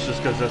 no, that's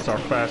just because that's our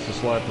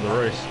fastest lap of the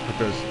race,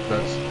 because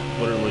that's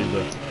literally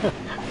the...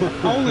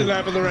 Only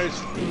lap of the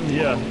race.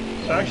 Yeah.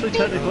 Actually,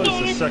 technically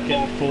it's the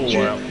second full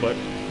lap, but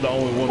the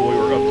only one we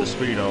were up to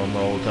speed on the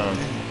whole time.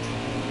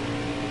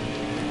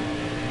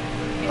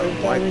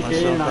 Wipe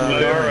myself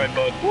out. All right,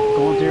 bud.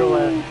 Going to your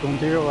left. Going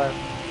to your left.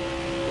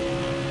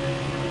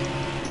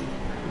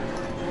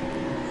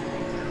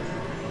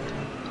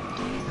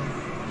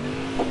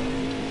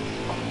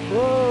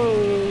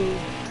 Whoa!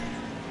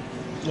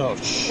 Oh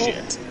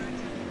shit!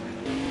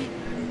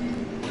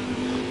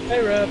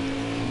 Hey, Rep.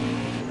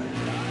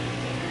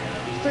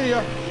 See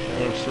ya.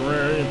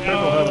 Serrari and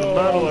Pickle having a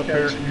battle up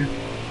here.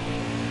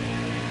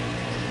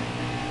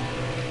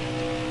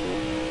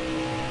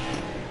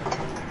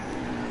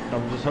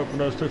 I'm just hoping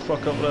those two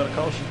fuck up without a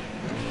caution.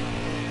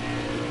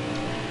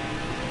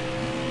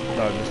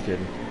 No, just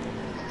kidding.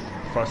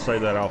 If I say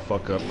that, I'll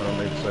fuck up. I don't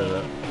need to say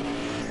that.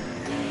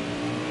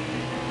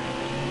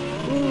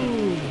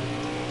 Ooh.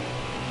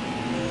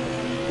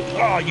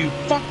 Oh, you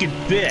fucking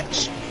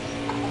bitch!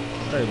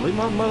 Hey, leave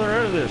my mother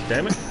out of this,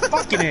 damn it.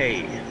 Fucking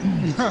A!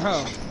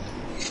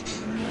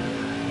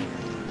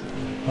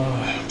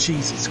 Oh,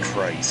 Jesus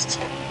Christ.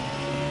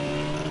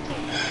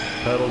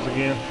 Pedals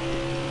again.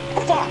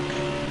 Fuck!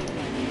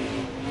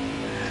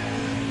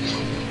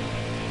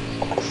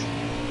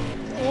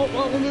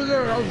 What was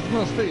there? I was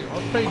going to speed. I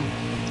was speeding.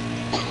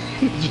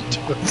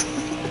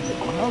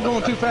 I was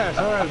going too fast.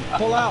 All right,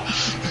 pull out.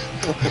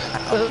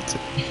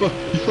 You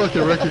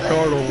fucking wreck your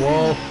car on the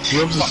wall.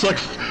 Rubs just like,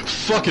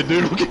 fuck it,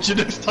 dude. We'll get you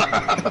next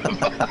time.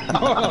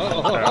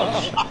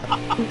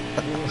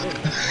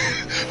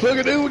 Fuck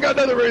it, dude. We got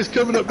another race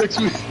coming up next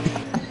week.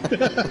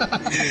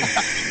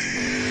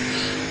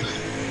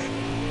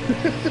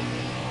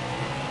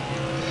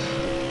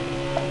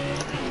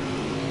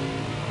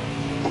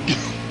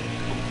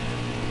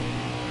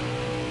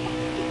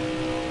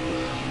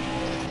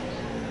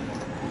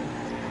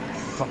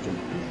 Fucking.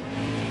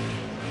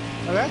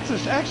 Well, that's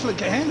just, actually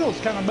handles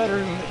kind of better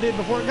than it did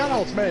before it got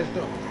all smashed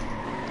up.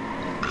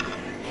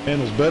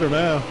 Handles better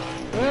now.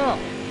 Yeah.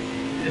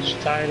 It's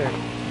tighter.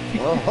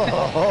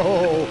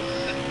 Oh,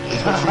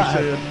 That's what she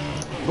said.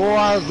 boy,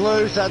 I was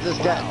loose. I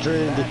just got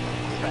trimmed.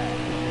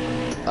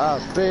 I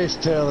was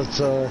fishtailing,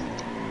 son.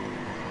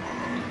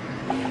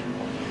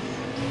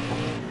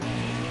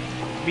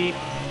 Beep.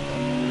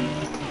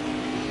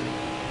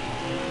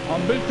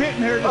 I'm big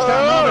pitting here this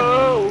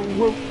time,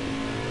 Bobby.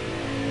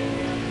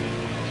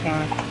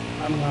 Fine.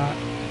 I'm not.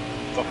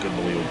 Fucking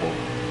believable.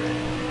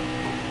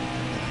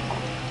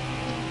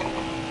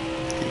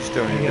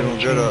 Keystone, you're doing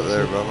good up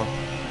there, Bubba.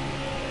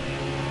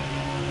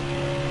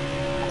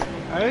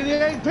 I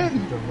ain't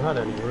pitting. They're not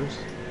any worse.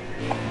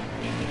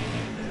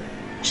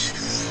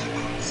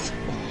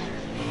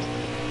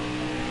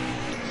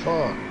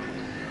 Fuck.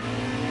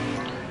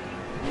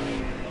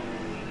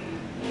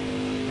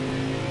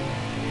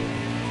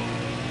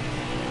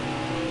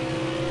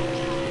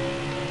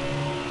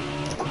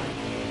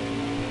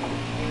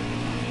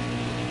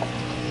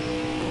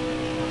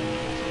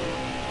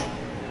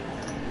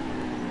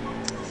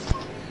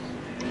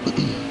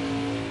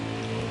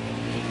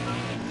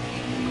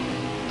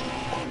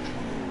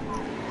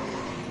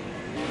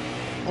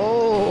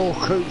 Oh,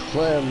 Coop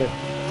slammed me.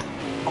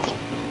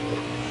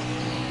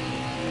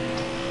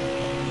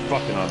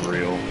 Fucking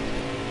unreal.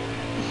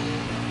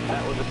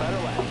 That was a better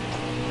lap.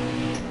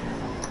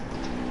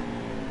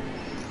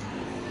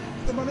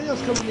 Somebody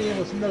else coming in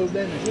with some nose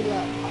damage. Good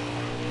luck.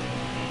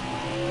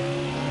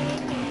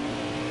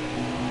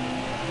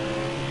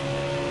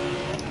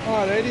 All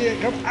right,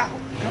 88, come out,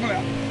 coming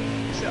out.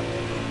 Shut.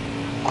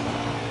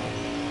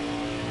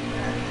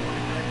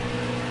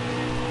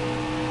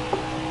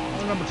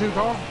 Number 2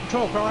 car,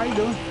 patrol car, how you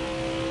doing?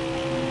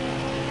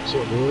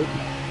 So good.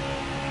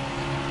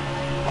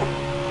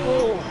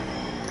 Oh.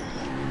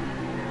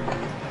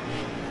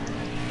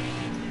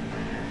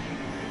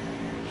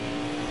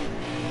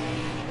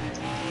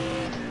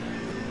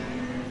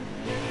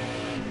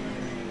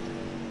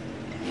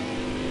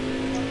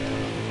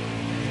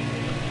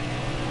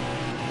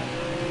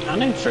 I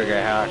need to figure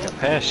out how I can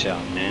pass y'all,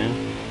 man.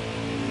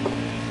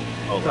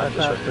 Oh, like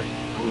this right here.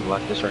 Ooh,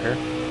 like this right here.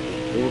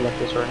 Ooh, like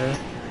this right here.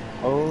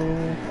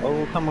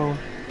 Oh, come on.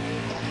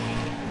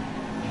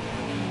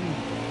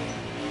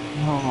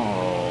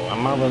 Oh,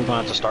 am I really going to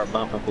have to start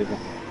bumping people?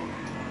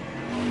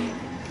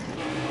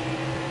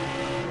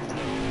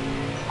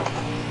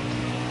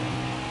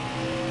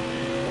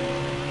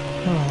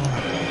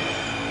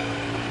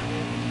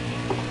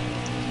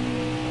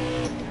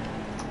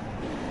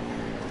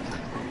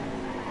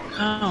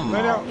 Come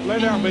on. Lay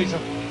down, Visa.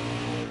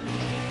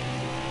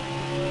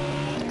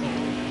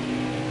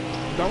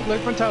 Don't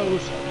lick my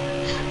toes.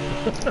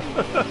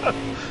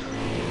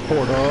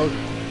 Poor dog.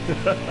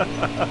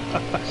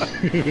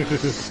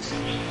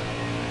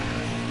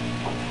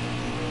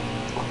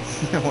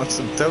 I want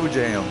some toe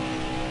jam.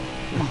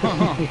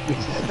 God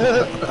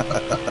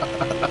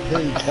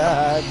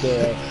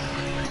damn.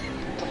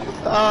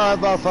 Oh,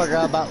 motherfucker,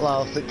 I about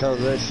lost it because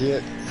of that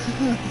shit.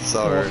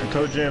 Sorry. Some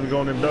toe jams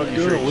going in Dougie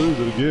You're streets. gonna lose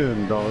it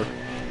again, dog.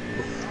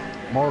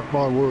 Mark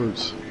my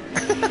words.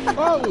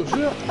 Oh,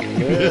 shit.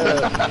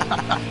 Yeah.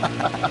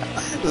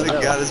 Look,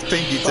 got his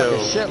pinky toe.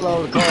 Fucking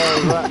shitload of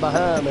cars right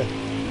behind me.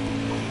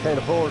 Can't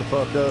afford to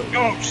fuck up.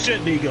 Oh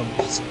shit, there you go.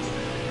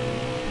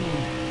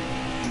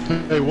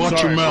 Hey, watch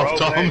Sorry, your mouth,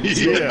 bro. Tommy.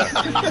 Yeah.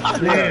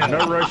 Yeah.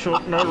 No racial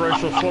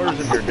slurs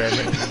in here, damn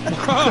it.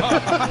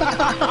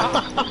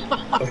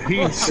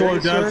 He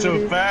slowed down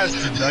so fast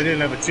that I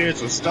didn't have a chance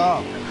to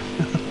stop.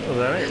 Oh,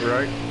 that ain't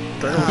right.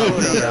 They don't slow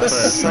down that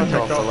fast. Suck Take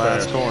off the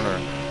last fast. corner.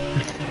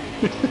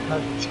 I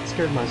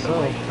scared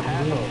myself.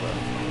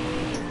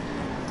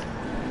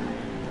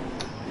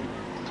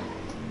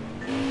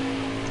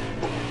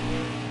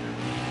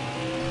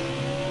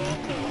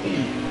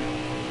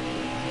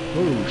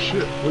 Oh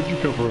shit, where'd you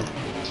come from?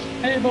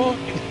 Hey, boy.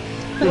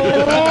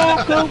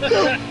 Yeah,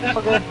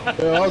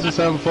 I was just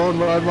having fun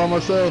riding by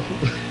myself.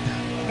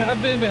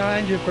 I've been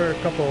behind you for a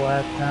couple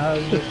laps now. I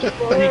was just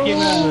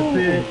sneaking out of the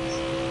pits.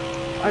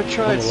 I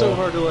tried so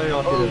hard to lay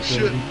off Oh this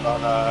shit. thing.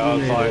 I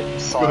was like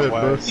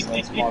sideways.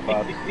 That's my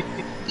bad.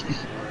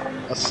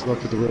 I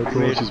suck at the road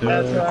courses,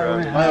 man. That's why I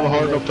went I have a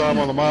hard high. enough time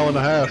on the 1.5 miles,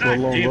 let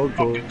alone Damn road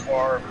course. fucking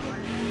car.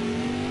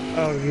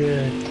 Oh,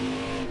 good.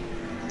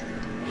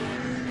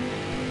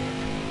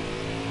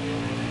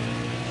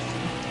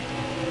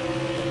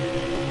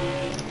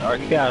 Alright,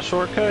 you got a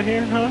shortcut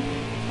here, huh?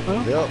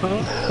 Yep.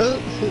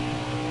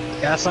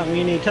 Got something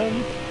you need,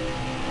 Tony?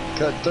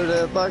 Cut through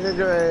that fucking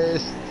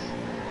grass.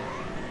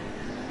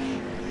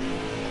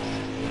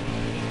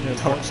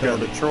 Tom's got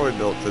the Troy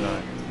built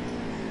tonight.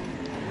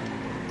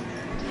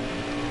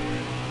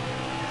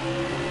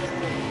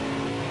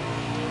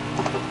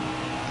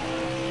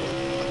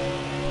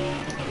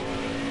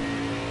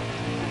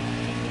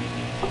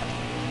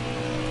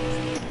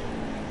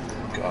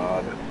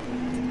 God.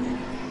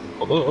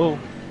 Oh.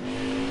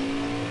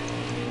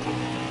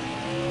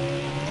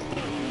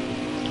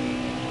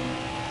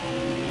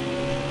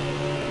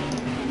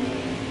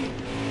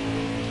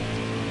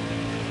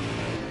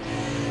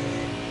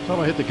 Every time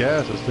I hit the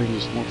gas, this thing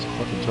just wants to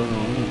fucking turn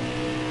around.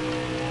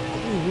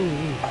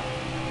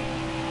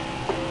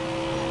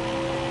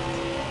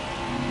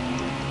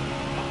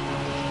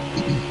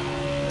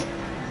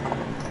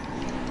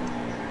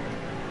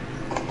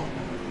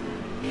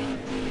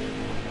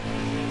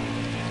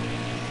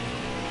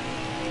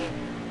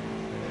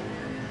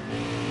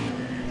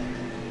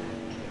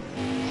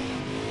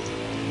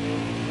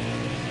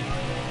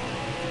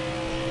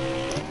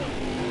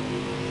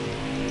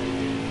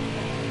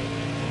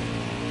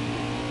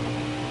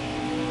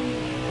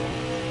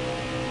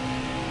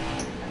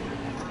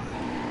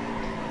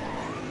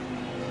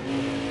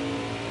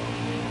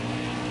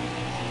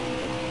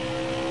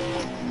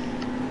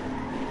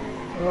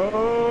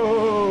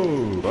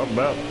 Oh, I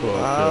about fucked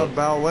I up.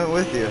 about went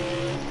with you.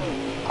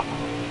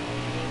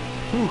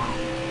 Whew.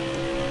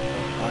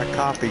 I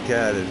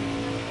copycatted.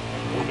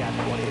 We got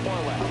 24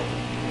 left.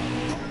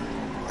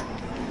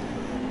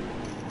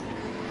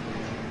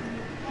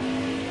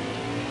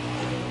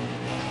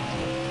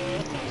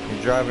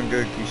 You're driving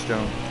good,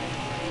 Keystone.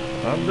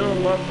 I'm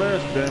doing my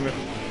best, damn it.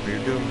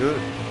 You're doing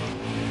good.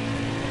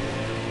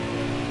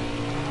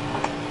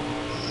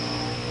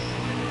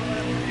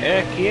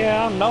 Heck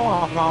yeah, I know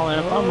I'm all in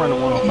if I'm running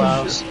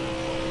 105s.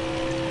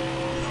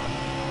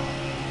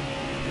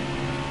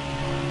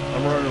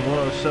 I'm running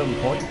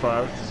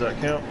 107.5. Does that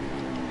count?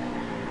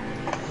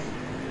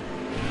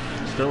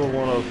 Still a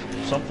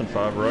 10 something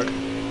 5, right?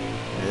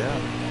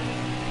 Yeah.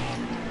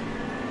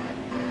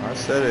 I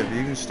said if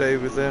you can stay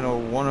within a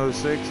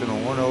 106 and a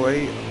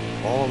 108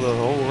 all the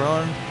whole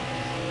run,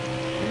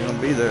 you're gonna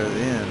be there at the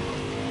end.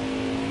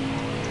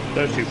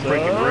 That's your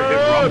freaking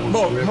red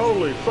rumble strip.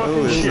 Holy fucking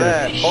Who is shit.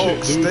 that? Shit,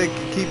 Folks, dude. they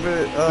can keep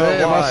it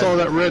Damn, wide. I saw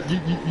that red. You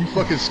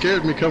fucking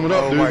scared me coming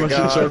up, Oh dude. my My shit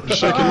God. started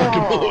shaking like a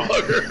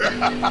motherfucker.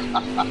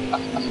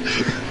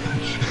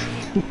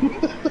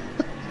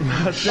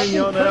 I seen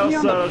you on the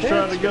outside. I was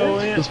trying to go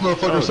in. This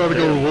motherfucker started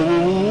going whoa,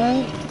 whoa,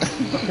 whoa,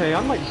 whoa. Okay,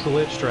 I'm like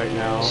glitched right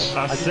now.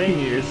 I just seen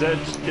you. Is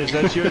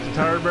that you at the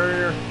tire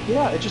barrier?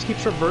 Yeah, it just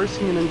keeps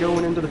reversing and then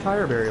going into the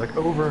tire barrier like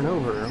over and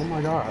over. Oh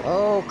my god.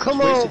 Oh, come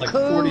Just on, wasted like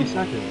Coon. 40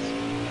 seconds.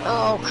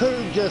 Oh,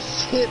 Coon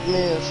just hit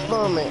me and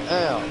spun me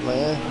out,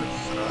 man.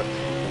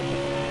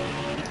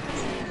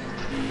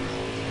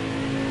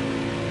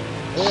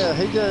 Yeah,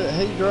 he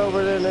drove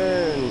it in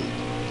there and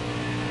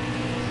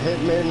hit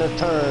me in the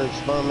turn,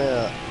 spun me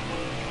out.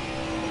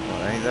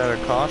 Well, ain't that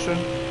a caution?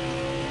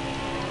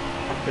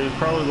 He was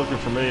probably looking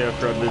for me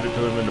after I did it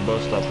to him in the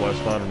bus stop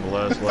last night in the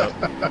last lap.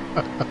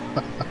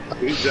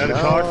 Is that a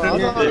No,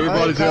 caution?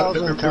 Everybody's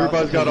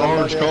got an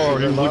orange car.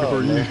 He was looking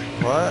for you.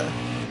 What?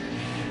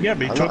 Yeah,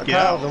 but he I'm took not you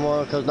out. causing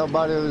one because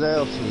nobody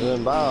else is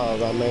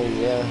involved. I mean,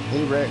 yeah,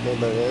 he wrecked me,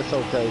 but it's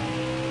okay.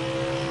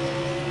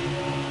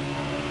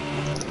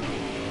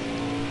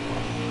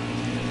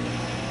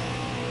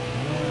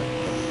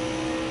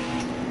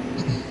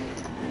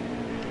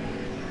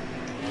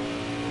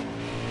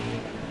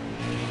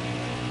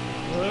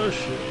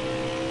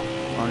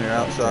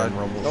 outside.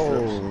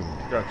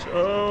 Gotcha.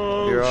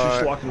 Oh, You're she's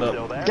right. locking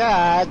up.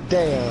 God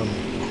damn.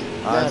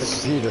 Now the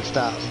computer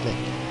stops me.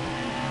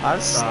 I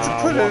just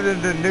put it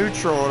into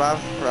neutral and I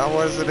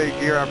wasn't in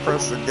gear. I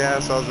pressed the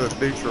gas. I was at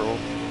neutral.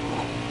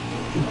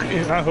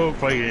 I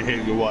hope I didn't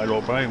hit you wide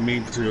open. I didn't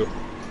mean to.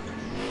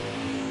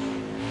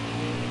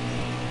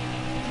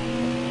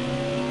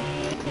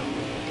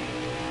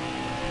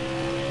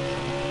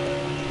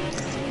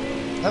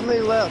 How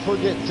many laps we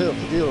getting to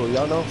fuel,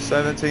 y'all know?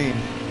 17.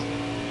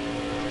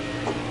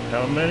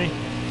 How many?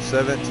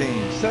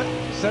 17.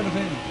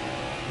 17.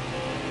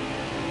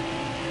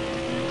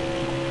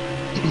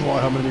 Why,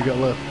 how many you got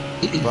left?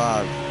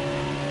 5.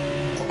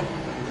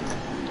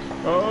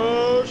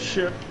 Oh,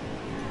 shit.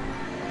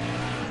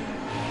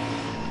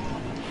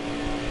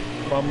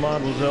 My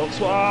mind was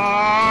elsewhere.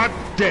 Ah,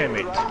 damn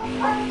it.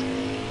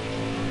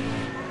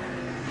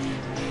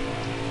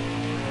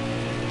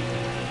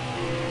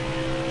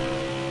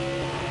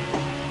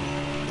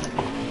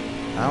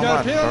 How am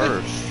I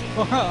first?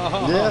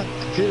 Yeah,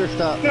 computer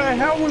stopped. What the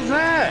hell was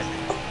that?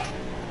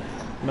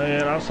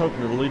 Man, I was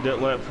hoping to lead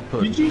that lap for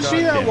push. Did you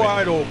see that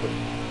wide open?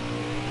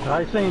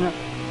 I seen it.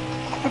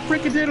 I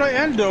freaking did like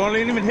endo and I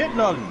didn't even hit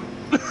nothing.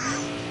 The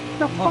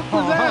fuck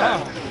was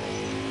that?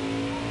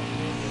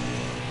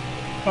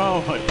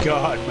 Oh my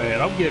god, man.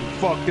 I'm getting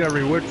fucked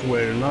every which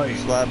way tonight.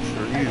 Slaps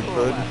for you,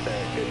 bud.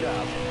 Good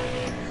job.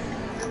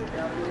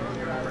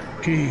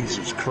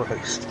 Jesus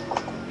Christ.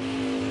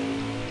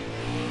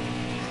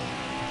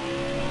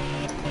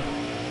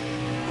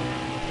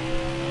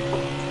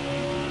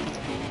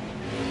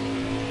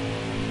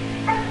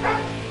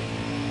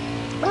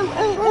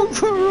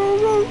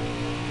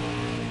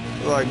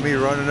 Like me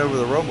running over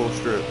the rumble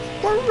strip.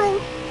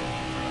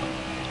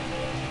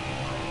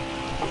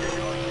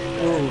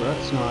 Oh,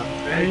 that's not.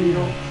 Dang.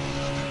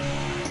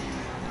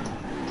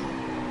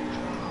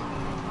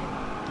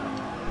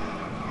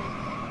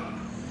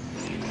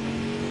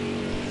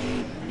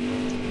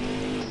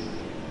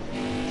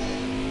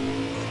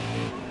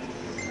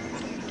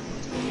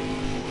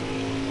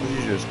 Did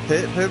you just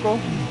pit pickle?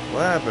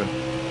 What happened?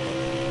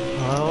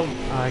 Well,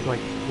 I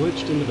like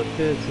glitched into the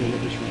pits and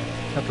it just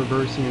kept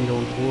reversing and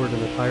going forward in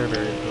the tire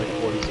variant for like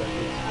 40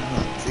 seconds.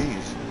 Oh,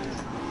 jeez.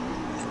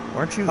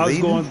 Weren't you I was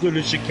leading? going through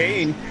the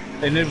chicane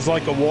and it was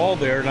like a wall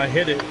there and I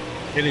hit it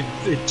and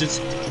it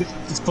just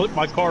flipped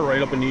my car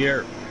right up in the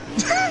air.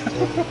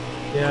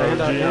 Yeah, OG,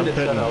 and I'm it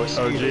said pitting. I was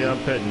OG, speeding. I'm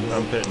pitting.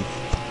 I'm pitting.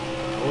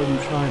 I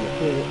wasn't trying to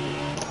hit.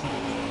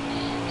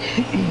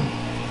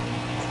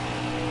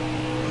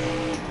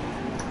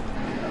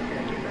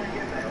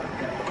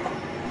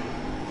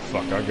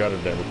 Fuck, I got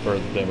it damage.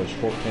 Further damage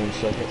 14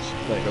 seconds.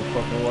 Ain't no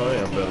fucking way.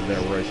 I'm better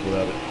damn race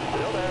without it.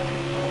 Still there.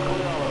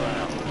 Clear all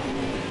around.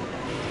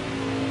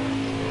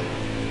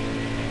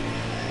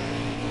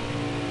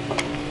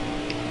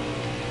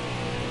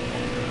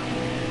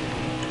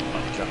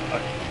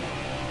 God.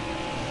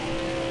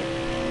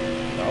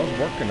 I was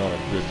working on a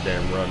good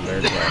damn run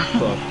there, so I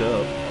fucked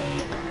up.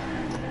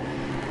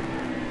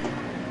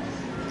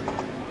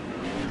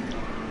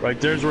 Right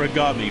there's where it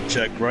got me,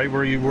 check. Right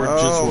where you were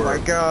just Oh were. my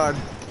god.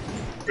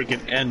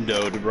 Freaking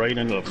endoed right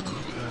in the.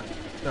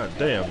 God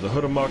damn, the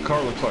hood of my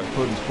car looks like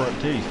Puddin's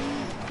front teeth.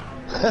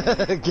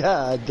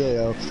 God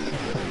damn.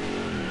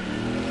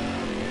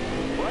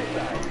 Right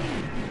side.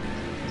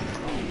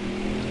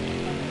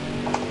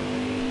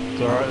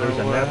 It's alright, there's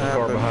a NAPA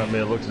car behind me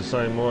that looks the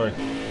same way.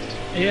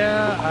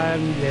 Yeah,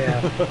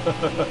 yeah.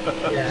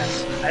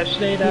 I've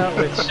stayed out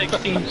with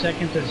 16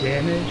 seconds of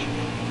damage.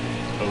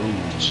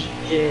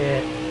 Oh.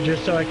 Yeah,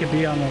 just so I could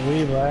be on the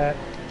lead lap,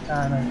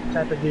 kind of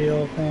type of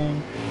deal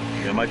thing.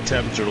 Yeah, my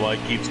temperature light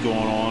keeps going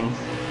on.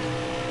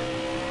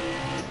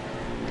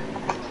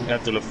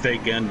 After the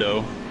fake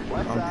endo.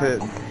 I'm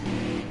pitting.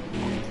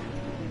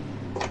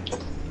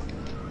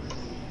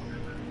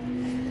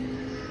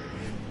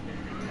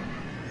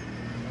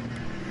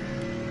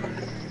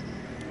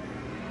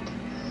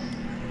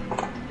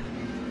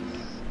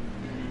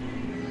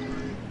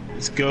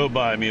 Just go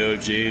by me,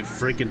 OG.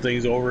 Freaking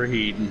thing's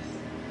overheating.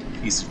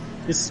 This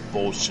is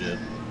bullshit.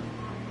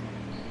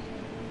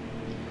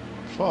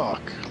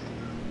 Fuck.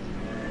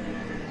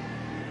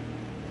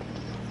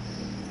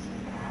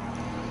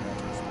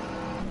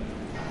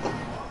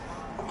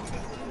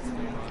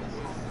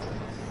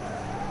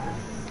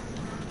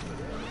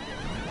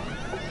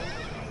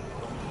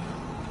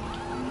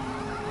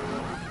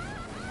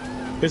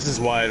 This is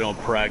why I don't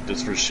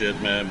practice for shit,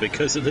 man.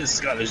 Because of this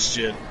kind of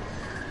shit.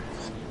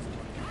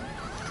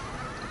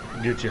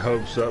 Get your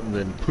hopes up and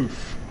then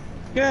poof.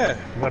 Yeah,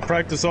 I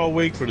practice all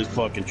week for this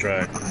fucking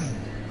track.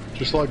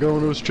 Just like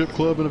going to a strip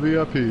club and a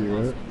VIP,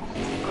 right?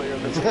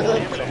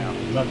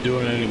 I'm not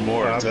doing it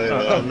anymore, I'll tell you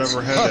that. I've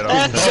never had that.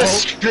 That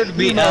just screwed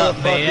me up,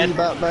 man. You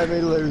about made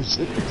me lose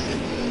it.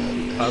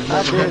 I've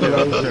never had that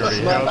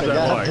opportunity. Smack How's the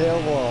that like?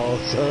 goddamn wall,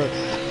 son.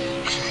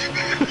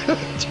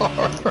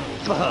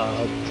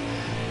 Fuck.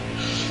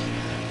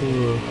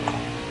 You're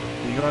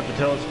gonna have to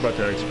tell us about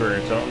that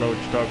experience. I don't know what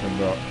you're talking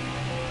about.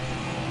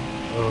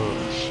 Oh,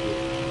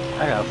 shit.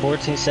 I got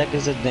 14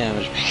 seconds of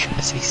damage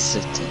because he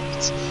sent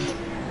it.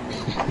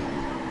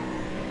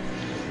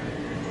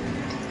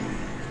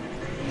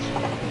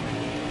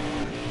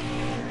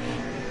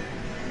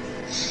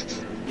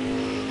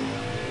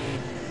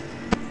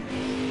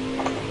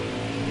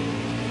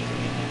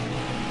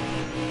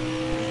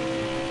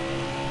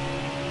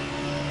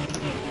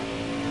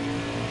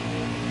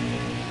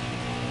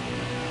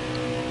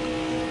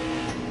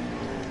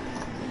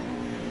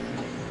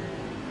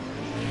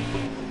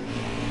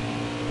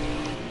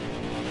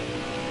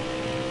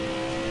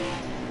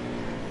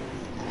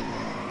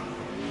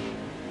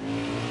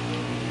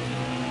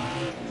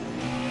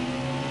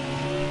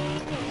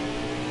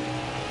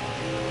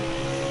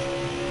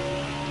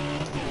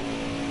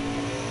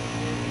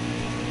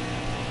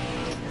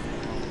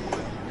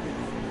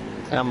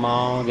 Come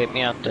on, get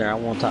me out there. I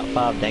want top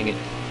 5, dang it.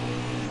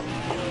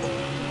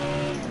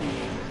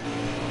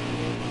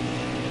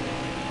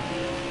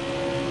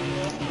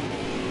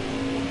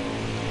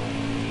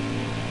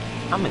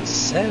 I'm in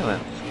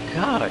 7th.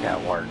 God, I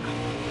got work.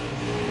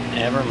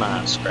 Never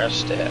mind,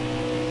 scratch that.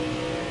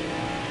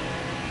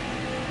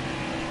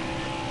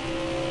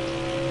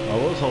 I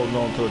was holding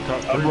on to a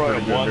top 3 I'm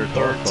running pretty good.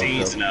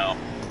 113s now.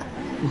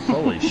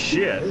 Holy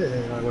shit.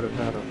 Yeah, I would have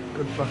had a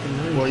good fucking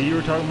race. Well, you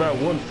were talking about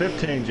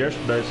 115s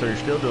yesterday, so you're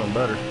still doing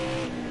better.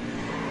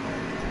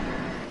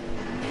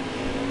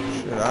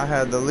 Shit, I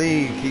had the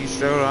lead. He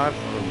showed I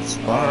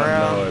spun I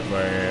around. know it,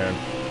 man.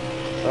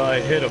 I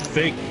hit a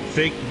fake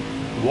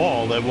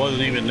wall that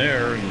wasn't even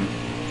there and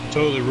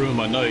totally ruined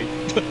my night.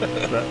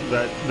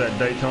 that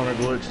Daytona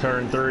glitch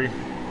turn 3.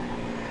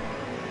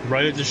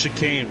 Right at the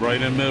chicane,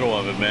 right in the middle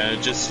of it, man.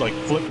 It just like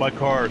flipped my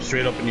car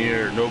straight up in the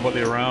air.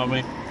 Nobody around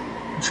me.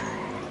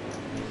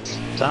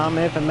 Tom,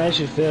 if it makes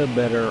you feel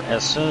better,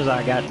 as soon as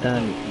I got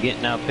done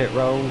getting out pit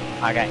road,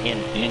 I got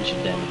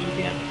engine damage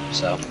again.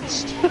 So.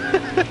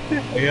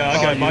 Yeah,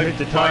 I got my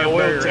oil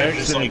barrier tank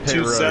is exiting like pit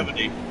road.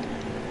 270.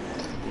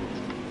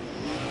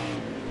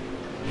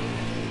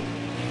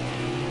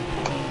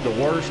 The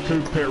worst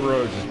 2 pit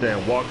roads is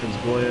down Watkins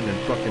Glen and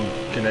fucking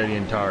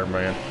Canadian Tire,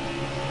 man.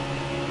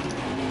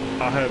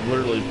 I have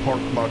literally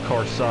parked my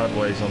car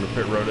sideways on the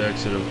pit road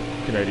exit of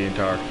Canadian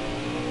Tire.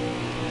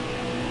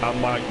 I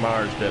Mike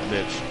Myers that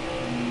bitch.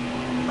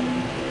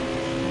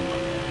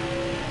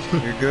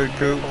 You're good,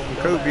 Coop.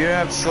 Coop, you didn't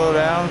have to slow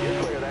down.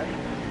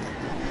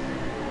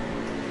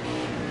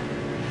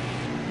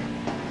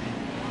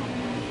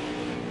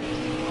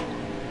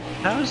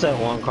 How is that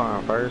one car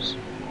in first?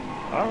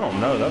 I don't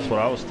know. That's what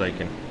I was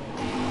thinking.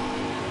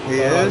 He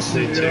is?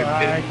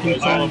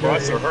 All of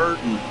us are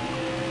hurting.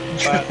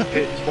 I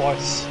pit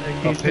twice.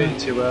 I pitted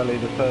too early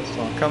the first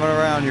time. Coming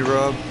around you,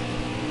 Rob.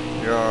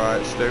 You're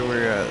alright. Stay where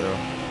you're at, though.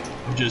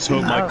 Just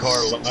hope my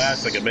car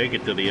lasts. I can make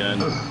it to the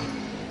end.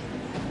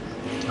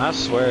 I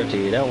swear to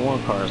you, that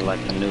one car is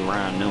like the new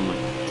Ryan Newman.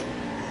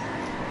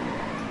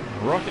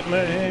 Rocket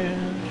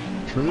Man.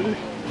 True.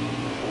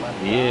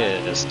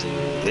 Yes, dude.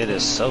 It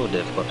is so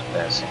difficult to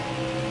pass him.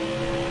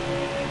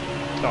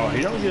 Oh,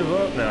 he don't give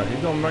up now. He's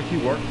gonna make you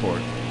work for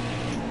it.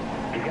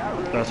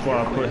 That's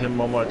why I put him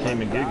on my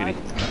team in Giggity.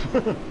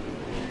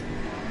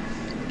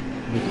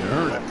 You can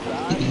earn it.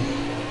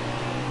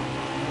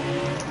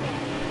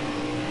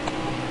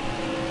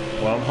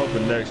 Well, I'm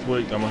hoping next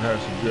week I'm gonna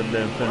have some good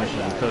damn finishes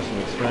in custom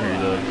Xfinity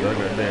though. 'Cause I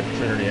got damn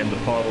Xfinity and the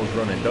Pottles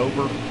running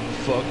Dover.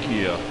 Fuck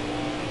yeah.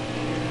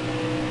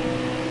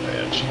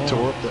 Man, she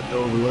tore up that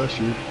Dover last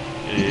year.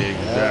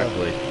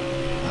 Exactly.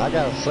 I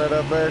got a set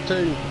up there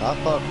too. I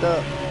fucked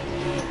up.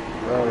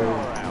 Running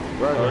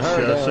Oh her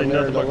shit, I down see there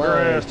nothing in the but lane.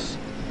 grass.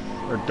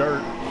 Or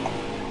dirt.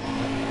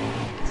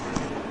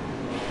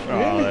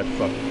 Oh,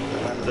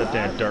 that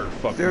damn dirt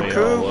fucked Dude, me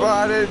Coop, all up.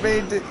 I didn't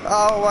mean to.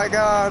 Oh my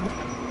god.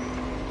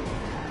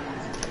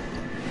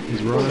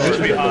 He's running. Who's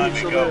behind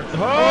me? Go.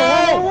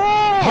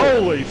 Oh!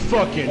 Holy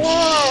fucking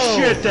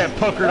shit, that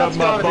puckered up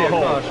my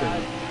butthole.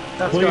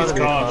 Please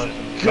caution.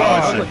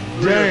 God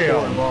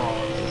damn.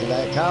 Is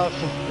that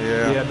caution?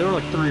 Yeah. Yeah, there were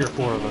like 3 or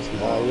 4 of us.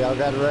 Y'all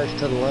got to race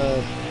to the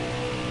line.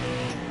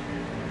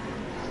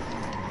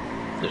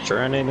 Just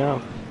trying to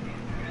know.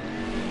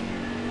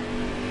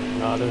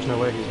 No, there's no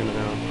way he's gonna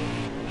know.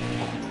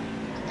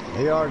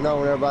 He already know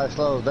when everybody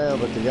slows down,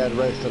 but you got to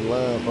race to the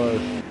line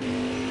first.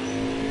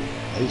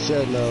 He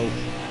should know.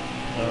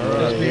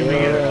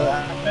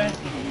 Alright.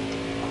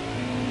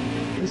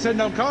 You said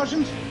no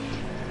cautions?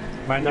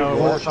 Might know Yeah,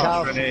 more it's shots,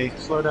 caution. Renee.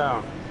 Slow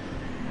down.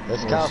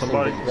 It's Well, caution.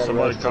 somebody- but you gotta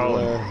somebody race to the call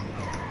him. line.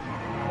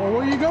 Well,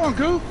 where you going,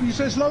 Coop? You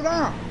said slow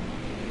down.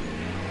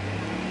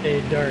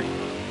 Hey, Dark.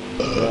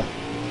 Yeah.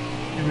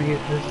 Can we get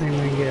this thing?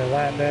 We can get a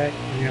lap back.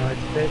 You know,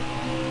 it's fit.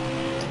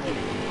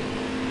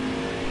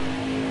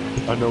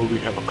 I know we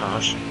have a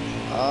caution.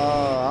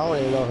 I don't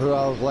even know who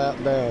I was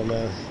lapped down,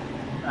 man.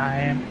 I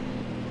am.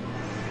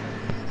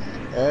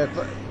 If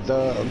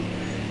the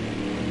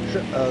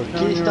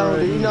Keystone,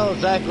 do you know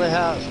exactly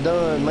how it's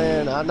done,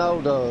 man? I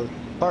know the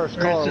first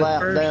car Where's the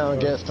lap first down one?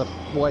 gets the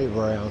wave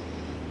around.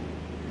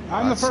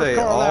 I'm the I'd first say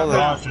car all lap the,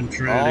 down. Caution,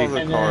 Trinity. all the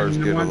And cars then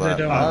the get a ones that lap.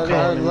 don't. I'm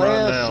calling him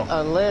right now.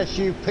 Unless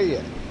you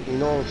pit. You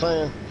know what I'm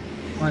saying?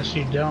 Once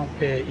you don't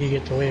pit, you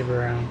get the wave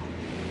around.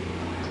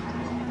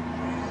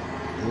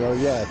 You know,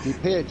 yeah, if you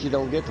pit, you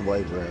don't get the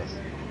wave around.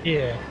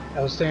 Yeah,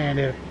 I was saying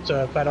if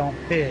I don't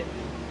pit,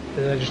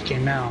 because I just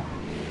came out,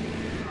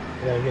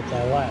 I gotta get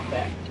that lap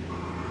back.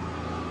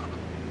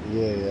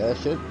 Yeah, that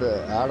should be,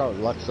 I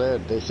don't, like I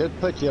said, they should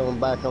put you on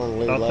back on the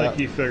lead I lap. think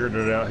he figured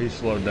it out. He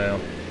slowed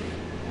down.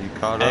 You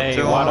caught up Hey,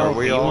 to him? why Are don't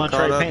we you all want to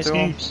caught trade up paint to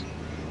him? schemes?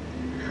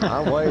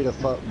 I'm way the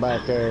fuck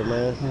back there,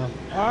 man.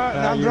 All right,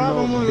 now I'm you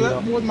driving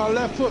know with my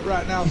left foot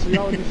right now, so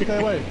y'all just stay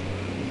away.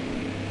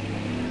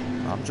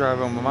 I'm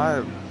driving with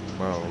my,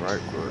 well, right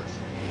foot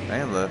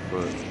and left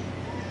foot.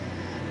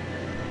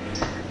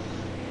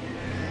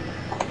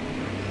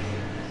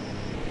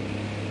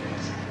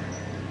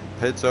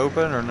 Pits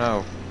open or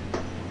no?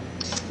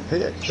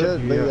 pit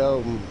should be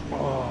open.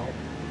 Oh,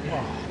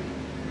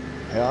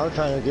 Yeah, I'm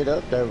trying to get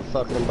up there with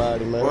fucking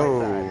body, man.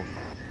 Whoa.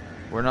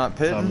 We're not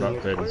pitting? I'm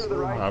not pitting.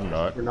 I'm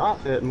not. You're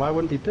not pitting. Why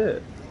wouldn't he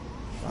pit?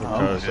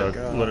 Because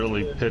I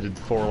literally pitted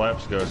 4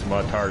 laps ago, so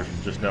my tires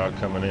are just now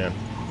coming in.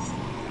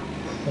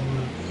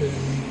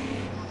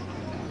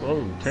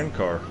 Whoa, 10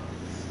 car.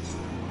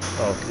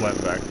 Oh, lap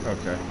back.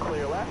 Okay.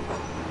 Clear left.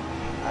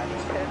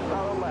 10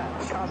 solid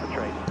laps.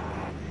 Concentrate.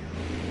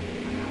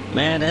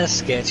 Man, that's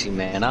sketchy,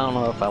 man. I don't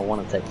know if I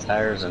want to take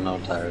tires or no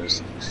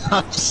tires.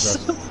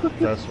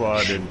 That's why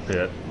I didn't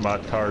pit. My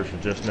tires are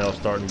just now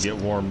starting to get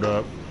warmed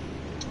up.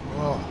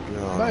 Oh,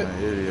 God, I'm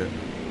an idiot.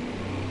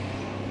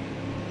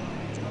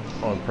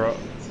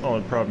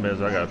 Only problem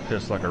is I got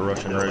pissed like a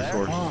Russian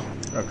racehorse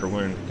after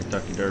winning the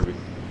Kentucky Derby.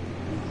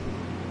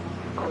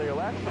 Clear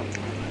left.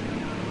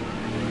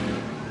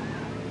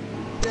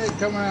 Yeah,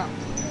 coming out.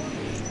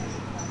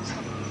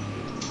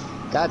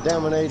 God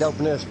damn, I need to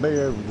open this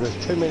beer.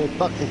 There's too many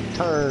fucking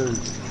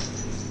turns.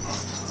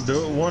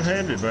 Do it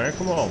one-handed, man.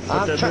 Come on. Put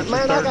that bitch in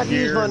Man, I third got to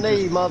use gear my and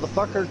knee,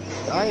 motherfucker.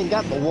 I ain't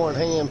got my one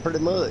hand pretty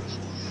much.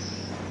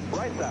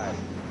 Right side.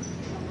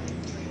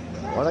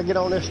 When I get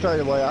on this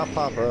straightaway, I'll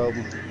pop her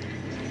open.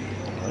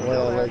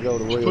 Well, let go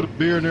the Just wheel. put a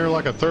beer in there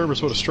like a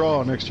thermos with a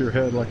straw next to your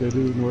head like they do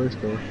in the race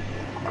car.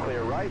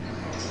 Clear right.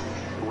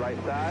 Right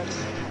side.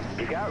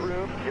 You got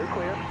room. You're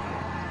clear.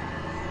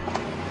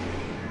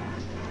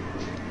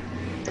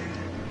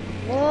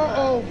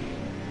 Whoa!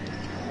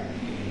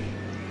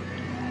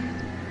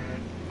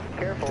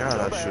 Careful.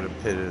 God, I should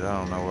have pitted. I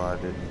don't know why I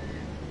didn't.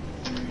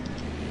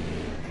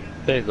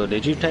 Pickle,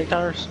 did you take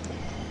tires?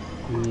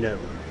 No.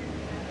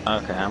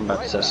 Okay, I'm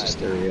about to test the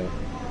stereo.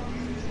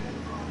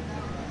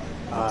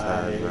 I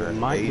Tires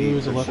might are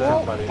lose a left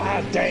front by the end.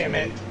 God damn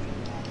it!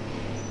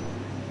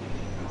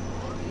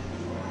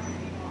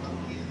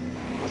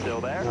 Still I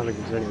there? don't think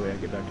there's any way I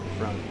get back to the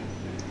front.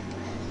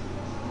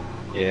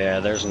 Yeah,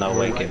 there's no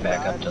way to get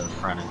back up to the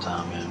front in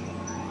time, man.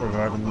 we're going to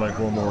have to make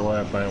one more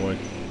lap, ain't we?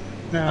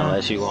 No,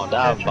 Unless you want to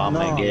dive bomb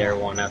and no. get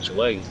everyone out your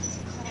way.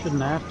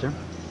 Shouldn't have to.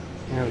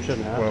 Yeah, we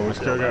shouldn't have. Well, we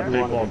still got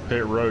people on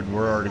pit road, and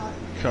we're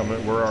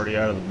already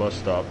out of the bus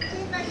stop.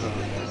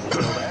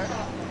 Still there?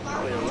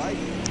 Clear right.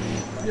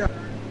 Yeah.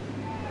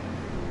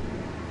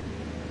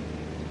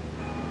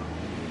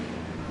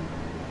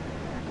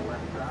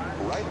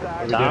 Right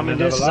side. Tommy,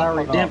 this is our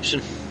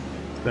redemption.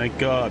 Thank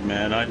God,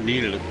 man. I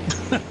needed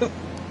it.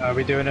 Are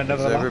we doing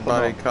another Is lap?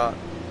 everybody caught?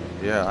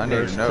 Yeah, I need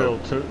There's to know.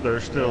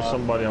 there's still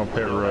somebody on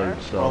pit road,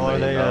 so Oh, I are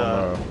they, don't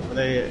know. are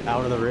they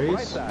out of the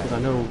race? Because I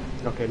know.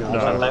 Okay, no. No,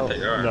 I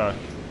think they are.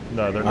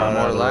 No, they're One not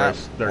more out of the lap?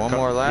 race. One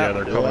more lap? Yeah,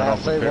 they're coming Yeah, I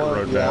off the see pit one.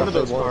 road Yeah, now. I see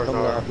those one cars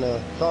coming are. off now.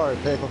 Sorry,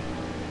 Pickle.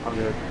 I'm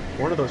good.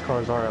 One of those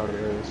cars are out of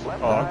the race. Oh,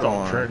 I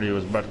thought Trinity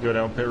was about to go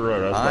down pit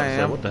road. I was about to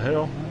say, what the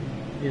hell?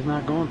 He's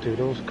not going to.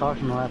 Those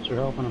caution laps are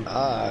helping him.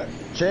 Alright,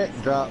 check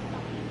drop.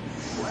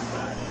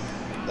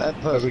 That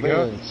puts me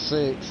in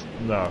 6.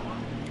 No.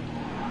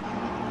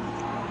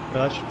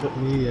 That should put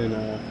me in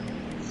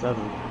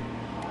 7.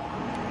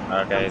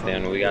 Okay,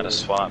 then we got to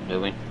swap,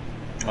 do we?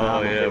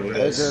 Oh, yeah.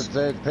 It just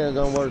depends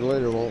on where the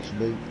leader wants to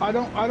be. I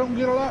don't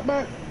get a lap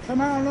back.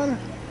 Come out another.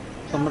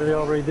 Somebody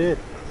already did.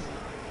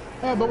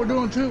 Yeah, but we're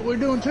doing two. We're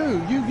doing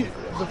two. You get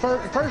the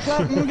first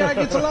lap, one guy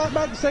gets a lap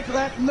back. The second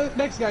lap, the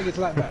next guy gets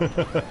a lap back.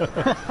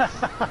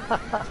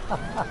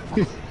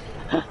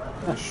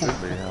 It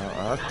should be.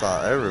 I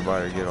thought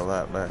everybody would get a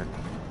lap back.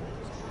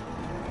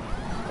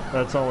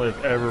 That's only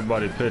if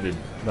everybody pitted.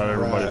 Not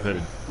everybody Right.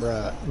 pitted.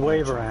 Right.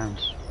 Wave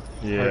rounds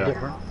are Yeah.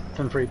 different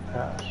than free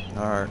pass.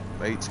 Alright,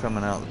 8's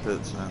coming out the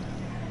pits now.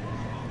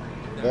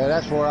 Yeah,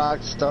 that's where I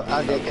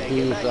get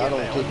confused. I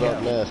don't keep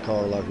up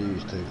NASCAR like I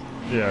used to.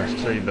 Yeah,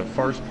 see, the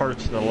first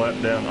person to lap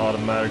down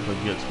automatically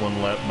gets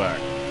 1 lap back.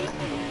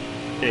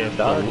 If,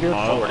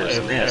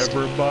 if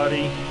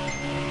everybody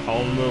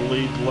on the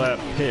lead lap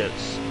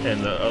pits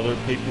and the other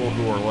people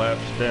who are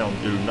laps down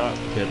do not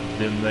pit,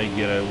 then they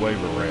get a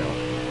waiver round.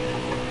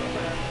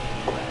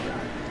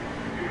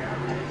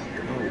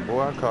 Oh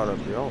boy, I caught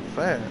up to y'all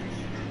fast.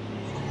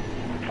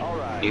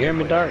 You hear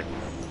me, Dart?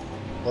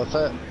 What's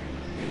that?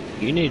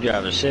 You need to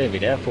drive a Chevy.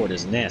 That Ford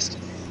is nasty.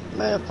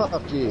 Man, fuck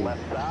you.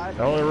 The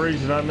only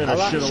reason I'm in I a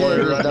like shit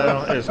Chevys, right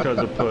though. now is because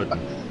of pudding.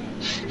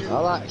 I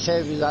like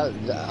Chevys.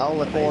 The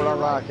only Ford I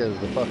like is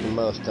the fucking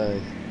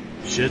Mustang.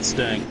 Shit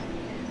stank.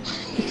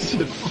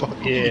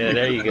 Yeah,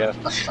 there you go.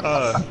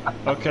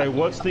 Okay,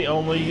 what's the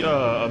only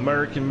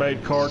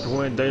American-made car to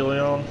win De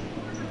Leon?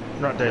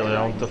 Not De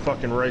Leon, the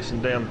fucking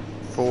racing down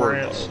Ford.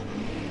 France.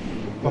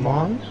 Le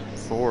Mans?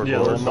 Ford. Yeah,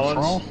 Le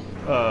Mans.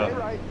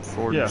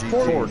 Ford Yeah, GT.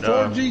 Ford.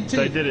 Ford GT.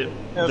 They did it.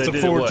 That's they a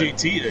did Ford it, what?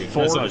 GT.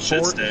 That's not a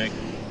shit stank.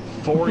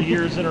 4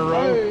 years in a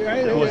row.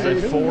 Hey, Was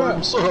it Ford?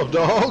 What's up,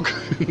 dog?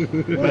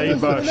 Made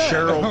by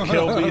Cheryl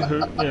Shelby,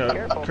 who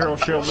Carol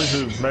Shelby,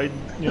 who made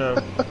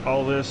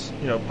all this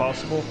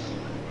possible.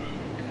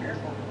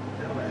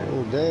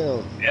 Oh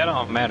damn. It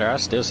don't matter. I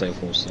still say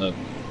full sub.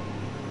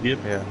 Yep.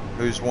 Yeah.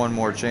 Who's won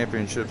more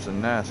championships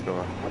in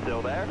NASCAR?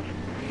 Still there?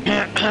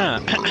 That's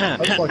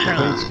like the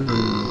base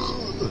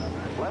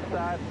screens. Left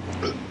side.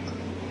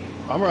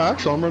 I'm running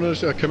a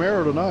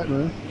Camaro tonight,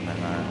 man.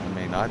 I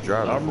mean, I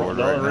drive a Ford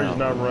The right only reason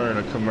now. I'm running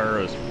a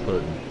Camaro is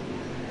pudding.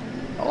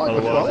 I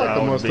like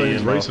the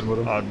Mustangs racing with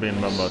them. I'd be in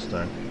my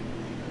Mustang.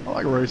 I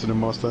like racing in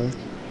Mustangs.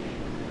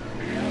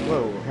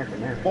 Whoa, heck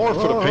in there. Or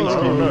for the paint I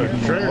don't know.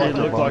 scheme. Trinity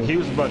looked like he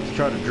was about to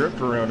try to drift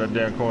around that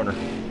damn corner.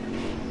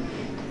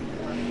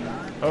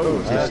 Oh,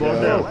 he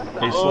slowed down.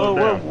 He slowed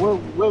down.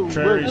 Whoa,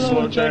 Trinity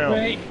slowed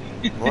down.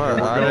 What?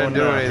 I didn't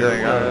do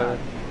anything.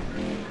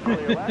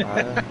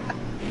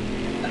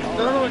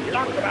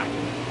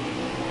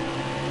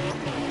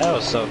 That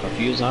was so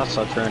confusing. I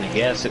saw trying to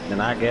gas it, then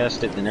I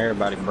gassed it, then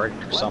everybody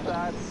braked or something.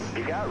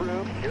 You got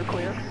room. You're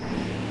clear.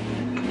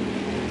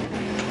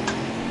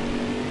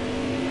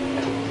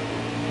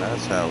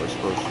 That's how we're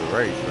supposed to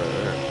race right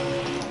there.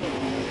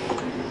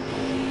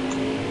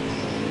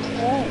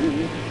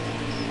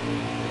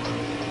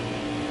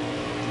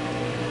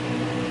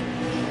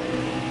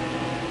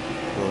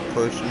 Little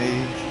push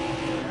knees.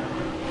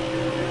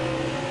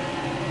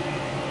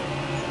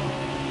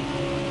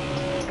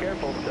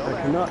 Careful. Still I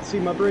there. cannot see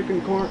my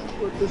braking corn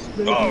with this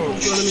thing Oh, in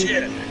front of me.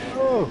 shit.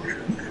 Oh.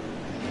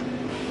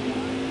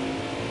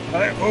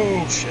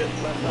 Oh, shit.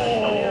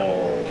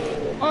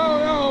 Oh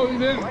no, you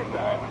didn't.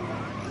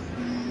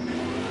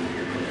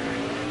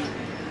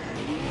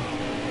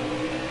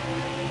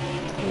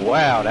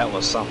 Wow, that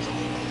was something.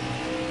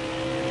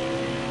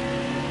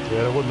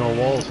 Yeah, there wasn't no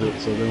walls hit,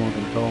 so they weren't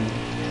gonna call me.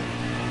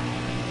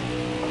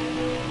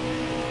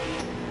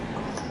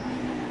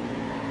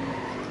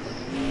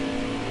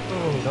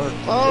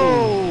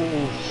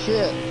 Oh,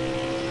 shit.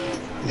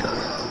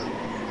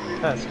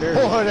 That's scary.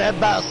 Boy, that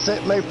about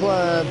sent me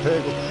flying,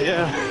 Pickle.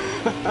 Yeah.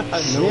 I had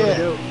no Shit.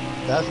 idea.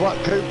 That's what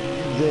Coop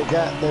did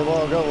got me a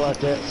while ago like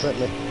that, sent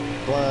me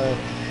flying.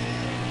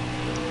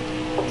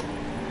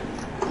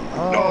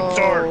 No,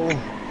 dark.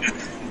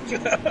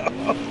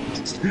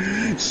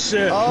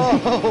 Shit.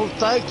 Oh,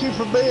 thank you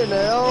for being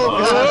there.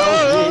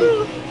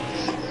 Oh,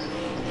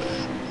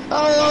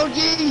 God, oh,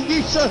 gee,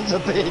 you sons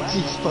of bitch,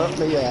 you spun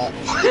me out.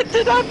 What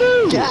did I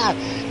do? God,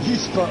 you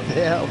spun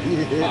me out. You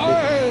hit me.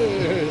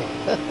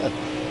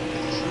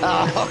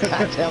 Oh,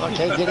 God damn, I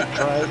can't get it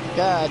cranked.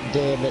 God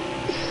damn it.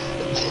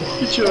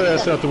 Get your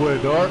ass out the way,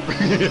 Dark.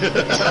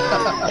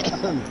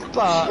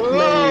 Fuck me.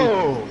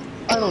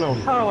 I don't know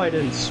how I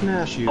didn't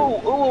smash you.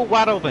 Oh,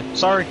 wide open.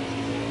 Sorry.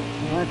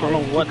 I don't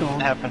know what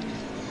happened.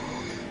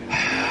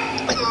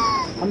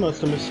 I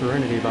must have missed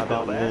Serenity by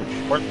about an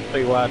inch. We're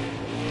pretty wide.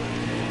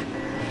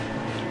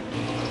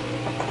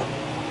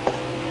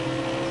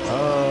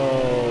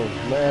 Oh,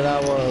 man, I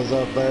was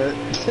up there.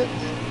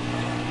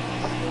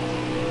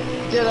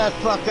 Get that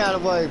fuck out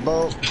of the way,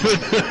 Bo.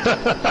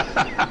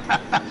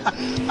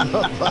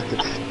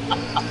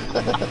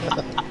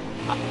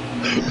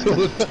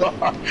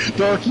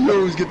 Dark, you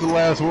always get the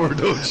last word,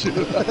 don't you?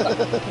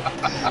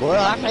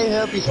 Well, I can't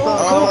help you, spot.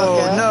 Oh,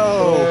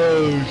 no.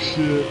 Oh,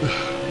 shit.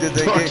 Did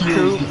they Dark, get you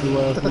always Coop? get the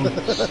last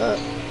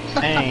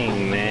one.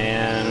 Dang,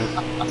 man.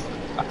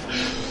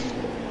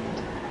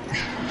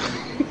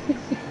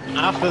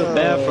 I feel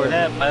bad for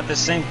that, but at the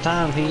same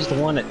time, he's the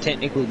one that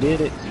technically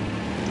did it.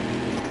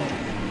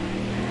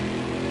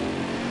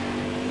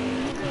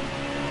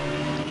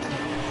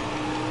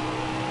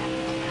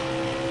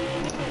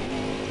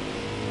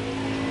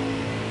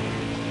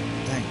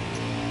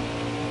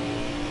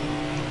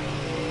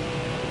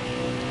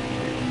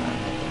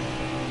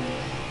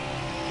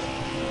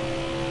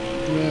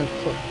 Man,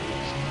 fuck.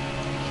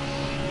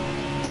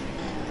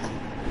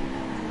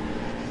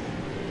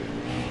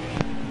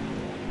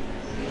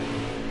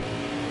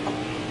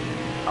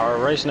 Are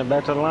we racing it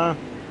back to the line?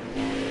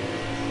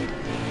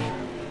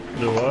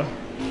 Do what?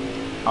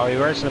 Are we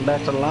racing it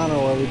back to the line,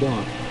 or what are we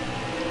doing?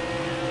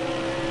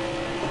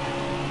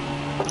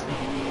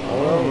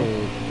 Oh,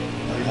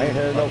 I ain't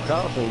heard no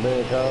caution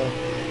being called.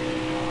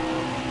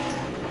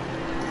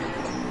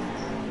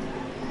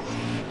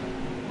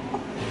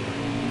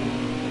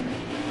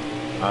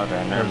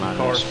 Okay, never mind.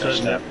 Car Let's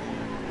sitting step.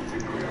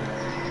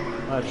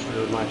 I just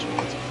ruined my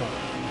chance. Fuck.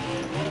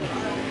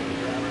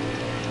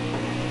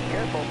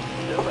 Careful.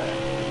 Still there.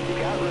 You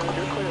got room.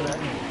 You're clear there.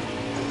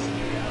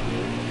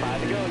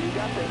 5 to go. You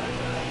got this.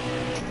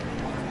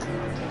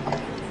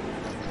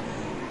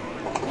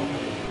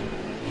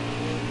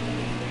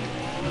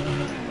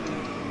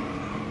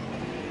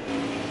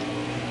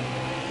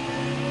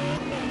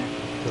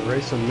 The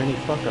race of many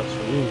fuck-ups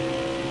for me.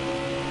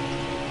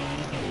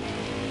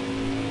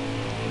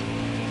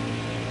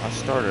 I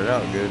started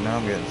out good, now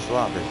I'm getting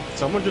sloppy.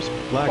 Someone just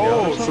lagged out or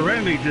Oh, something?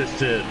 Serenity just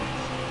did.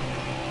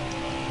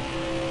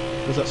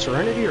 Was that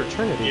Serenity or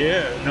Trinity?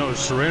 Yeah, no,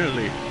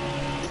 Serenity.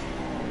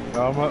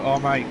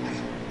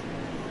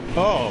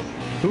 Oh,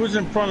 who was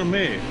in front of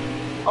me?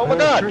 Oh my That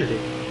was God! Trinity.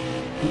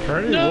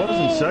 Trinity was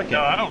in second.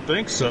 No, I don't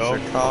think so.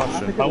 It's a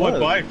caution. I went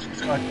by.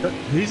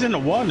 He's in the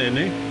one, isn't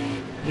he?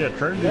 Yeah,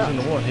 Trinity's in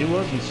the one. He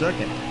was in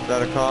second. Is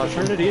that a caution?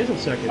 Trinity is in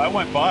second. I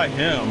went by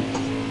him.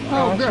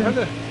 Oh,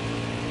 God.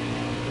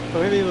 Oh,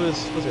 maybe it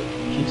was it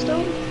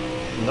Keystone?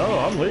 No,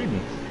 I'm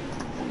leading.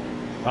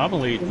 I'm Who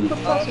leading. the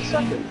fuck's in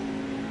second?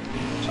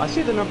 I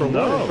see the number 1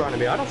 in front of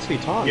me. I don't see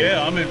Tommy.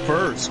 Yeah, I'm in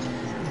first.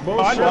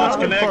 Bullshit, I lost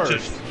I'm in connection.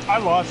 first. I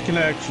lost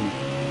connection.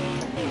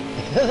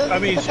 I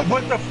mean,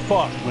 what the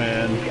fuck,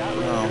 man?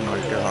 Oh my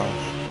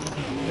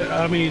gosh.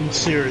 I mean,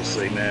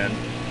 seriously, man.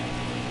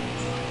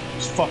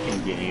 This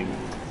fucking game.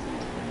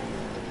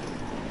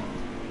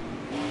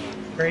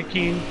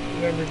 Braking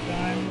every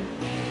time.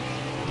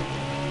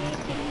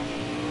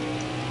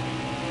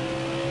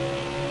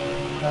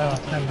 Oh,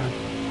 never mind.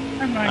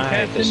 Never mind, I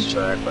hate Captain. this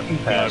track with You gotta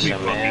be passion,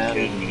 fucking man.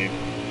 kidding me.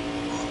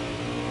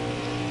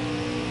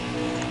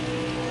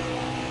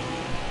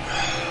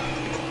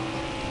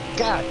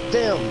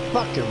 Goddamn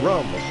fucking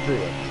rumble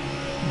strip.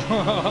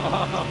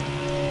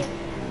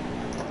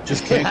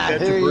 Just can't I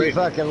catch hear a you break.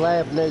 fucking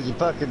laughing as you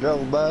fucking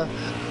drove by.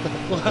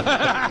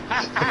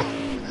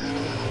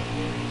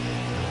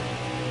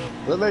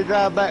 Let me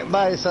drive back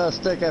by you so I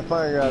stick that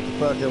finger out the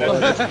fucking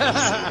window.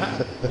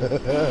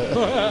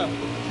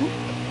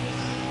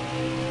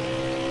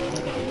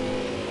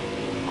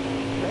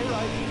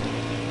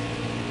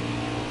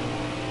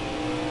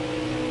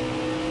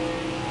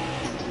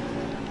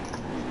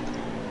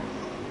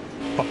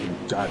 Fucking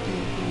goddamn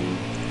game.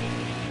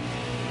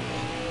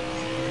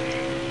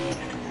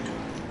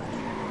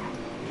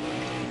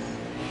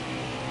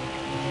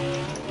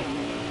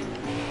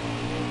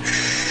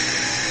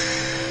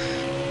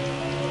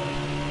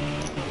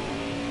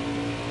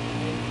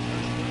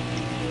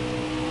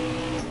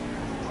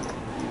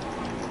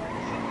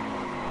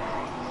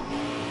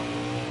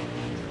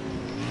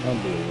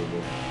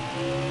 Unbelievable.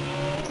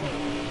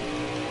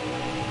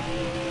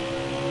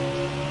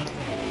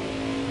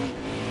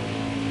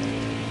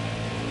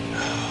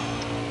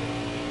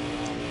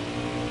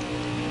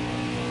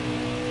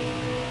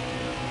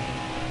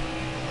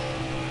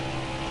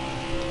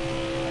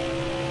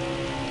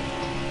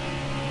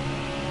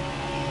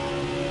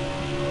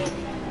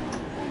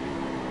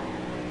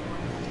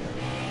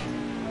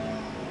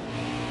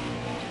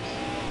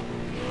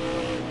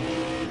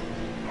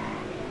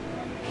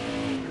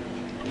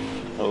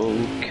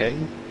 Okay.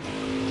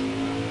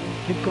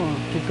 Keep going,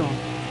 keep going.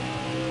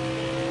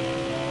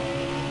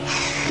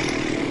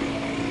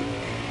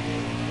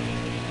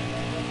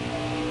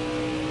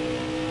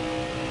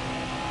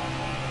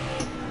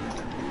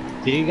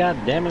 You got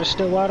damn it, it's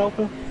still wide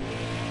open?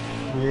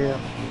 Yeah.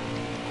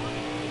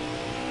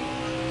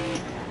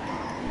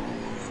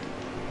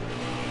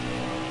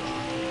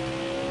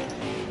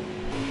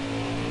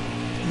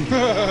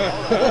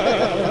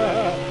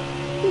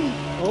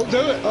 Don't do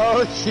it.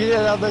 Oh shit,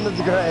 I'm into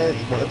the grass.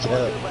 Watch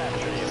out.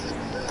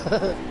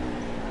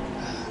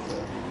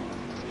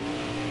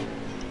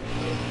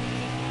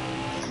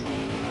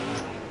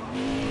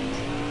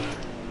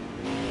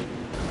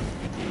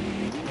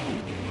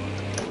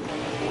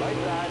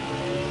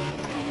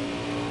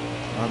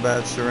 My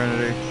bad,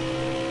 Serenity.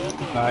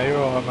 Nah, you're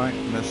alright,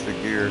 mate. Missed a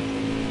gear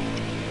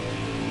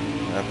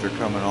after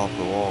coming off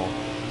the wall.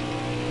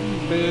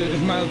 Bitch,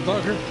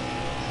 motherfucker.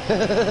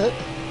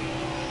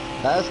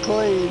 That's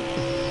clean.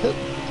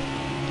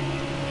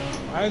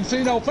 I didn't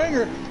see no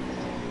finger.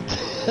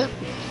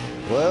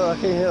 Well, I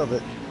can't help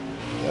it.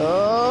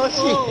 Oh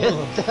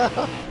shit.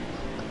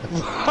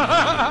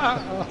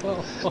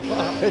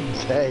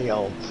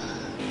 Damn.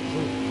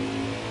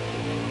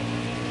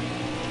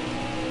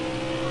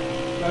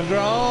 After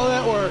all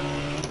that work.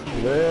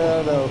 Yeah,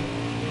 I know.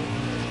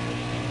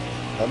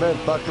 I've been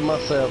fucking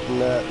myself in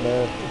that,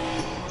 man.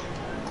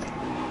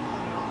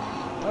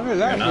 I mean,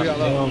 You're actually not got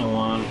the love. only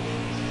one.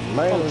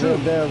 Mainly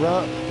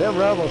them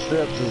rumble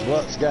strips is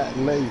what's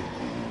gotten me.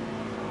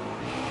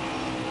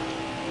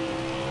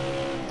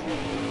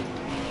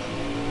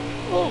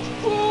 Oh,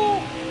 oh.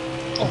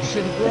 Oh,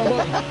 shit, grab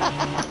up.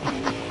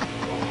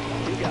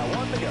 You got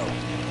one to go.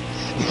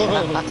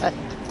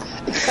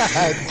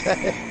 God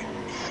damn.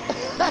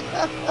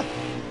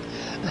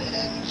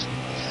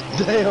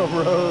 Damn,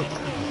 bro.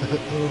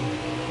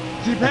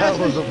 Did you That pass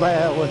was me? a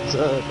bad one,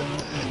 son.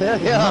 Hell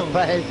yeah, I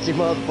passed you,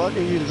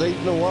 motherfucker. You was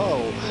eating the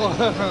wall. Well,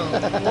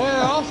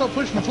 I also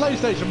pushed my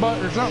PlayStation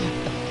button or something.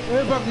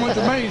 It fucking went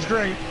to main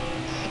screen.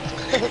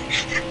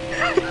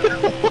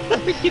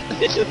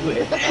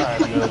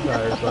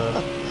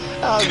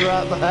 I was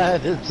right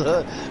behind him,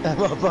 son. That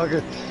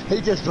motherfucker,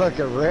 he just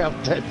fucking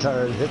ramped that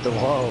turn and hit the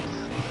wall.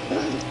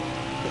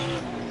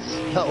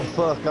 Oh,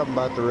 fuck, I'm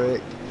about to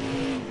wreck.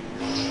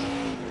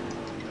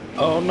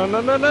 Oh, no, no,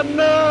 no, no,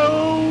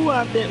 no!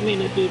 I didn't mean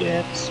to do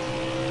that.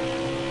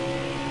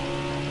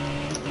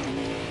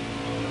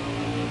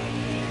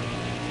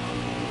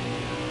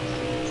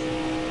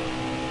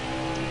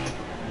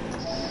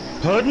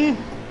 Hudden,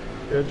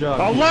 Good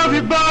job. I love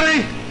you,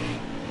 buddy!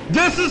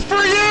 This is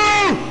for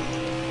you!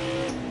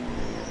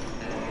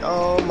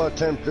 Oh, my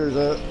temperature's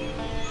up.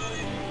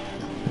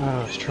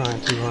 I was trying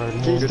too hard.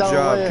 Man. Good Keystone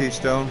job, win.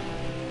 Keystone.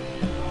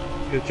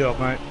 Good job,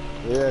 mate.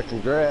 Yeah,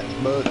 congrats,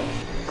 bud.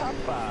 Top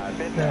 5,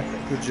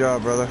 fantastic. Good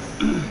job, brother.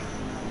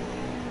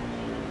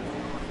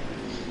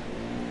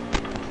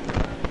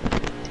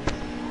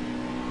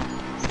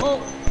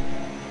 Oh,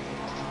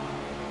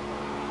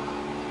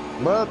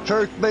 Well,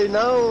 truth be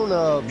known,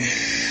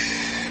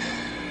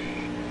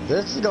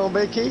 This is gonna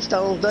be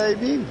Keystone's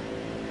debut.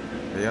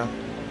 Yeah,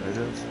 it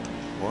is.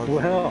 Well, you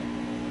And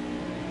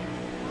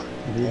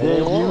it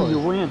debut, was. you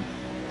win.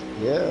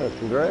 Yeah,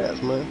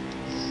 congrats, man.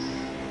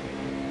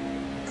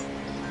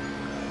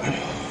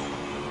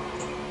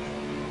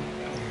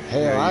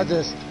 Hell, Yeah, I you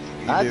just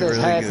did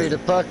really happy good. to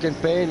fucking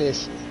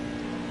finish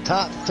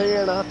top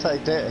 10. I'll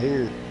take that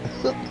here.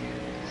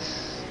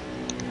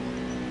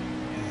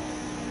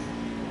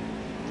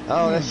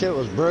 Oh, that shit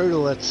was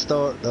brutal at the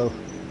start, though.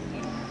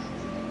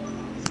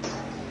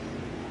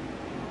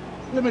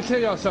 Let me tell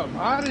y'all something.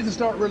 I didn't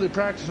start really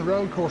practicing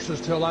road courses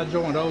till I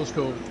joined old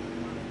school.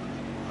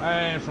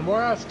 And from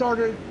where I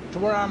started to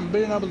where I'm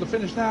being able to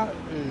finish now,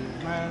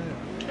 man,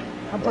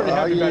 I'm pretty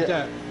happy about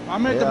that.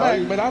 I'm at the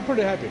back, but I'm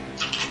pretty happy.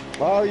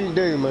 All you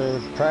do,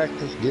 man,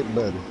 practice, get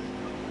better.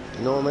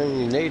 You know what I mean?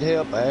 You need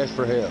help, ask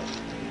for help.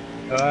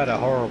 I had a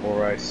horrible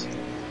race.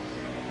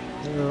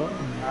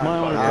 My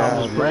only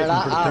problem was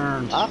braking for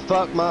turns. I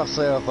fucked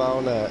myself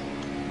on that.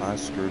 I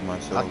screwed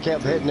myself. I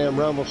kept hitting them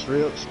rumble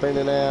strips,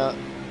 spinning out.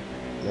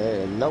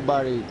 Man,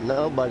 nobody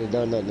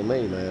done that to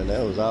me, man.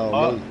 That was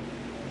all me.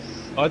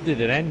 I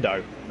did an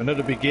endo, and at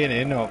the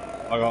beginning, I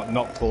got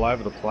knocked all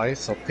over the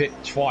place. I pit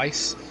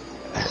twice.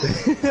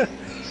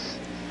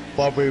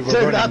 While we were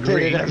Dude, I running green,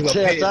 pitted every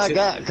chance I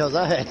got because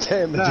I had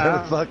damage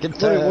every fucking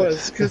time. What it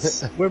was,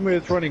 because when we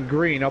was running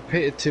green, I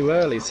pitted too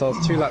early, so I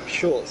was 2 laps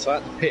short, so I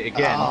had to pit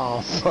again. Oh,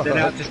 fuck. Then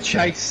I had to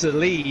chase the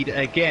lead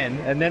again,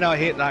 and then I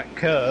hit that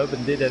curb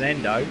and did an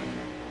endo.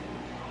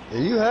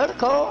 You had a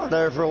car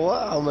there for a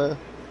while, man.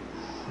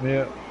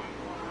 Yeah.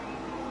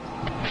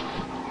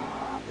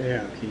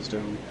 Yeah,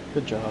 Keystone.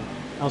 Good job.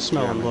 I was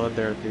smelling blood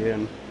there at the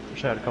end.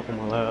 Wish I had a couple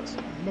more laps.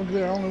 Look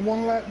there, only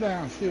 1 lap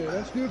down. Shit,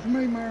 that's good for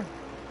me, man.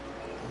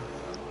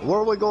 Where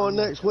are we going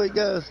next week,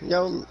 guys?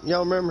 Y'all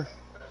remember?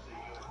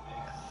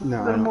 A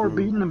No. little more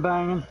beating and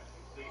banging.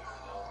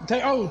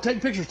 Take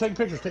pictures.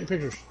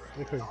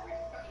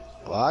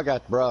 Well, I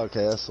got the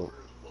broadcast, so.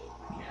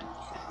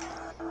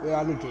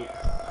 Yeah, I do too.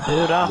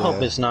 Dude, I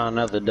hope it's not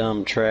another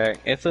dumb track.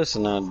 If it's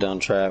not a dumb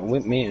track,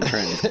 with me and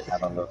Trent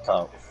out on the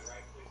top.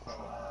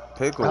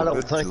 Pickle, I don't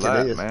good think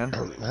lap, it is. man.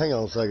 Hang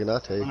on a second, I'll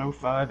tell you.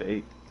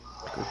 105.8.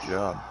 Good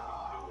job.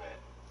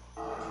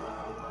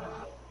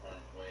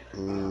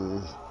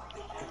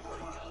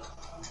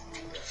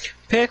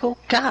 Pickle,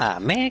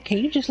 God, man, can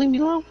you just leave me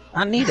alone?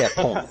 I need that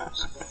point.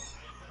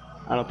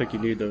 I don't think you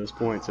need those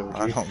points, OG.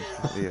 I don't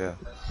think you do.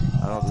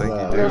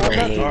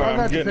 Alright,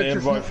 I'm getting an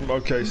invite from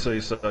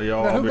OKC, so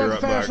y'all, I'll be right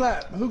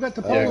back. Who got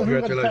the pole and who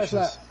got the fast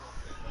lap?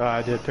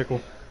 I did,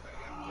 Pickle.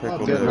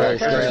 Pickle Good race,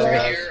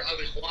 guys.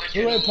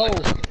 Who had pole?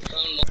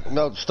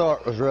 No, the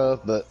start was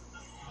rough, but.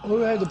 Who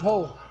had the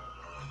pole?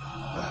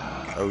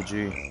 OG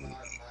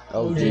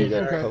OG,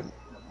 got okay.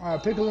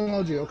 Alright, Pickle and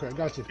OG, okay,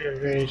 got you.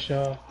 Good race,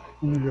 y'all.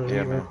 I'm gonna go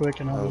eat real quick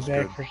and I'll be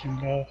back for some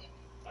golf.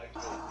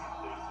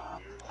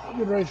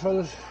 Good race,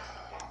 fellas.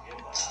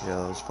 Yeah,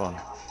 that was fun.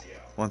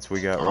 Once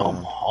we got rolling.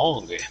 I'm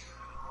hungry.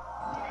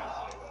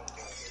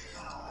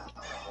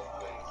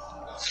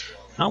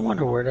 I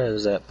wonder where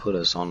does that put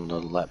us on the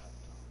lap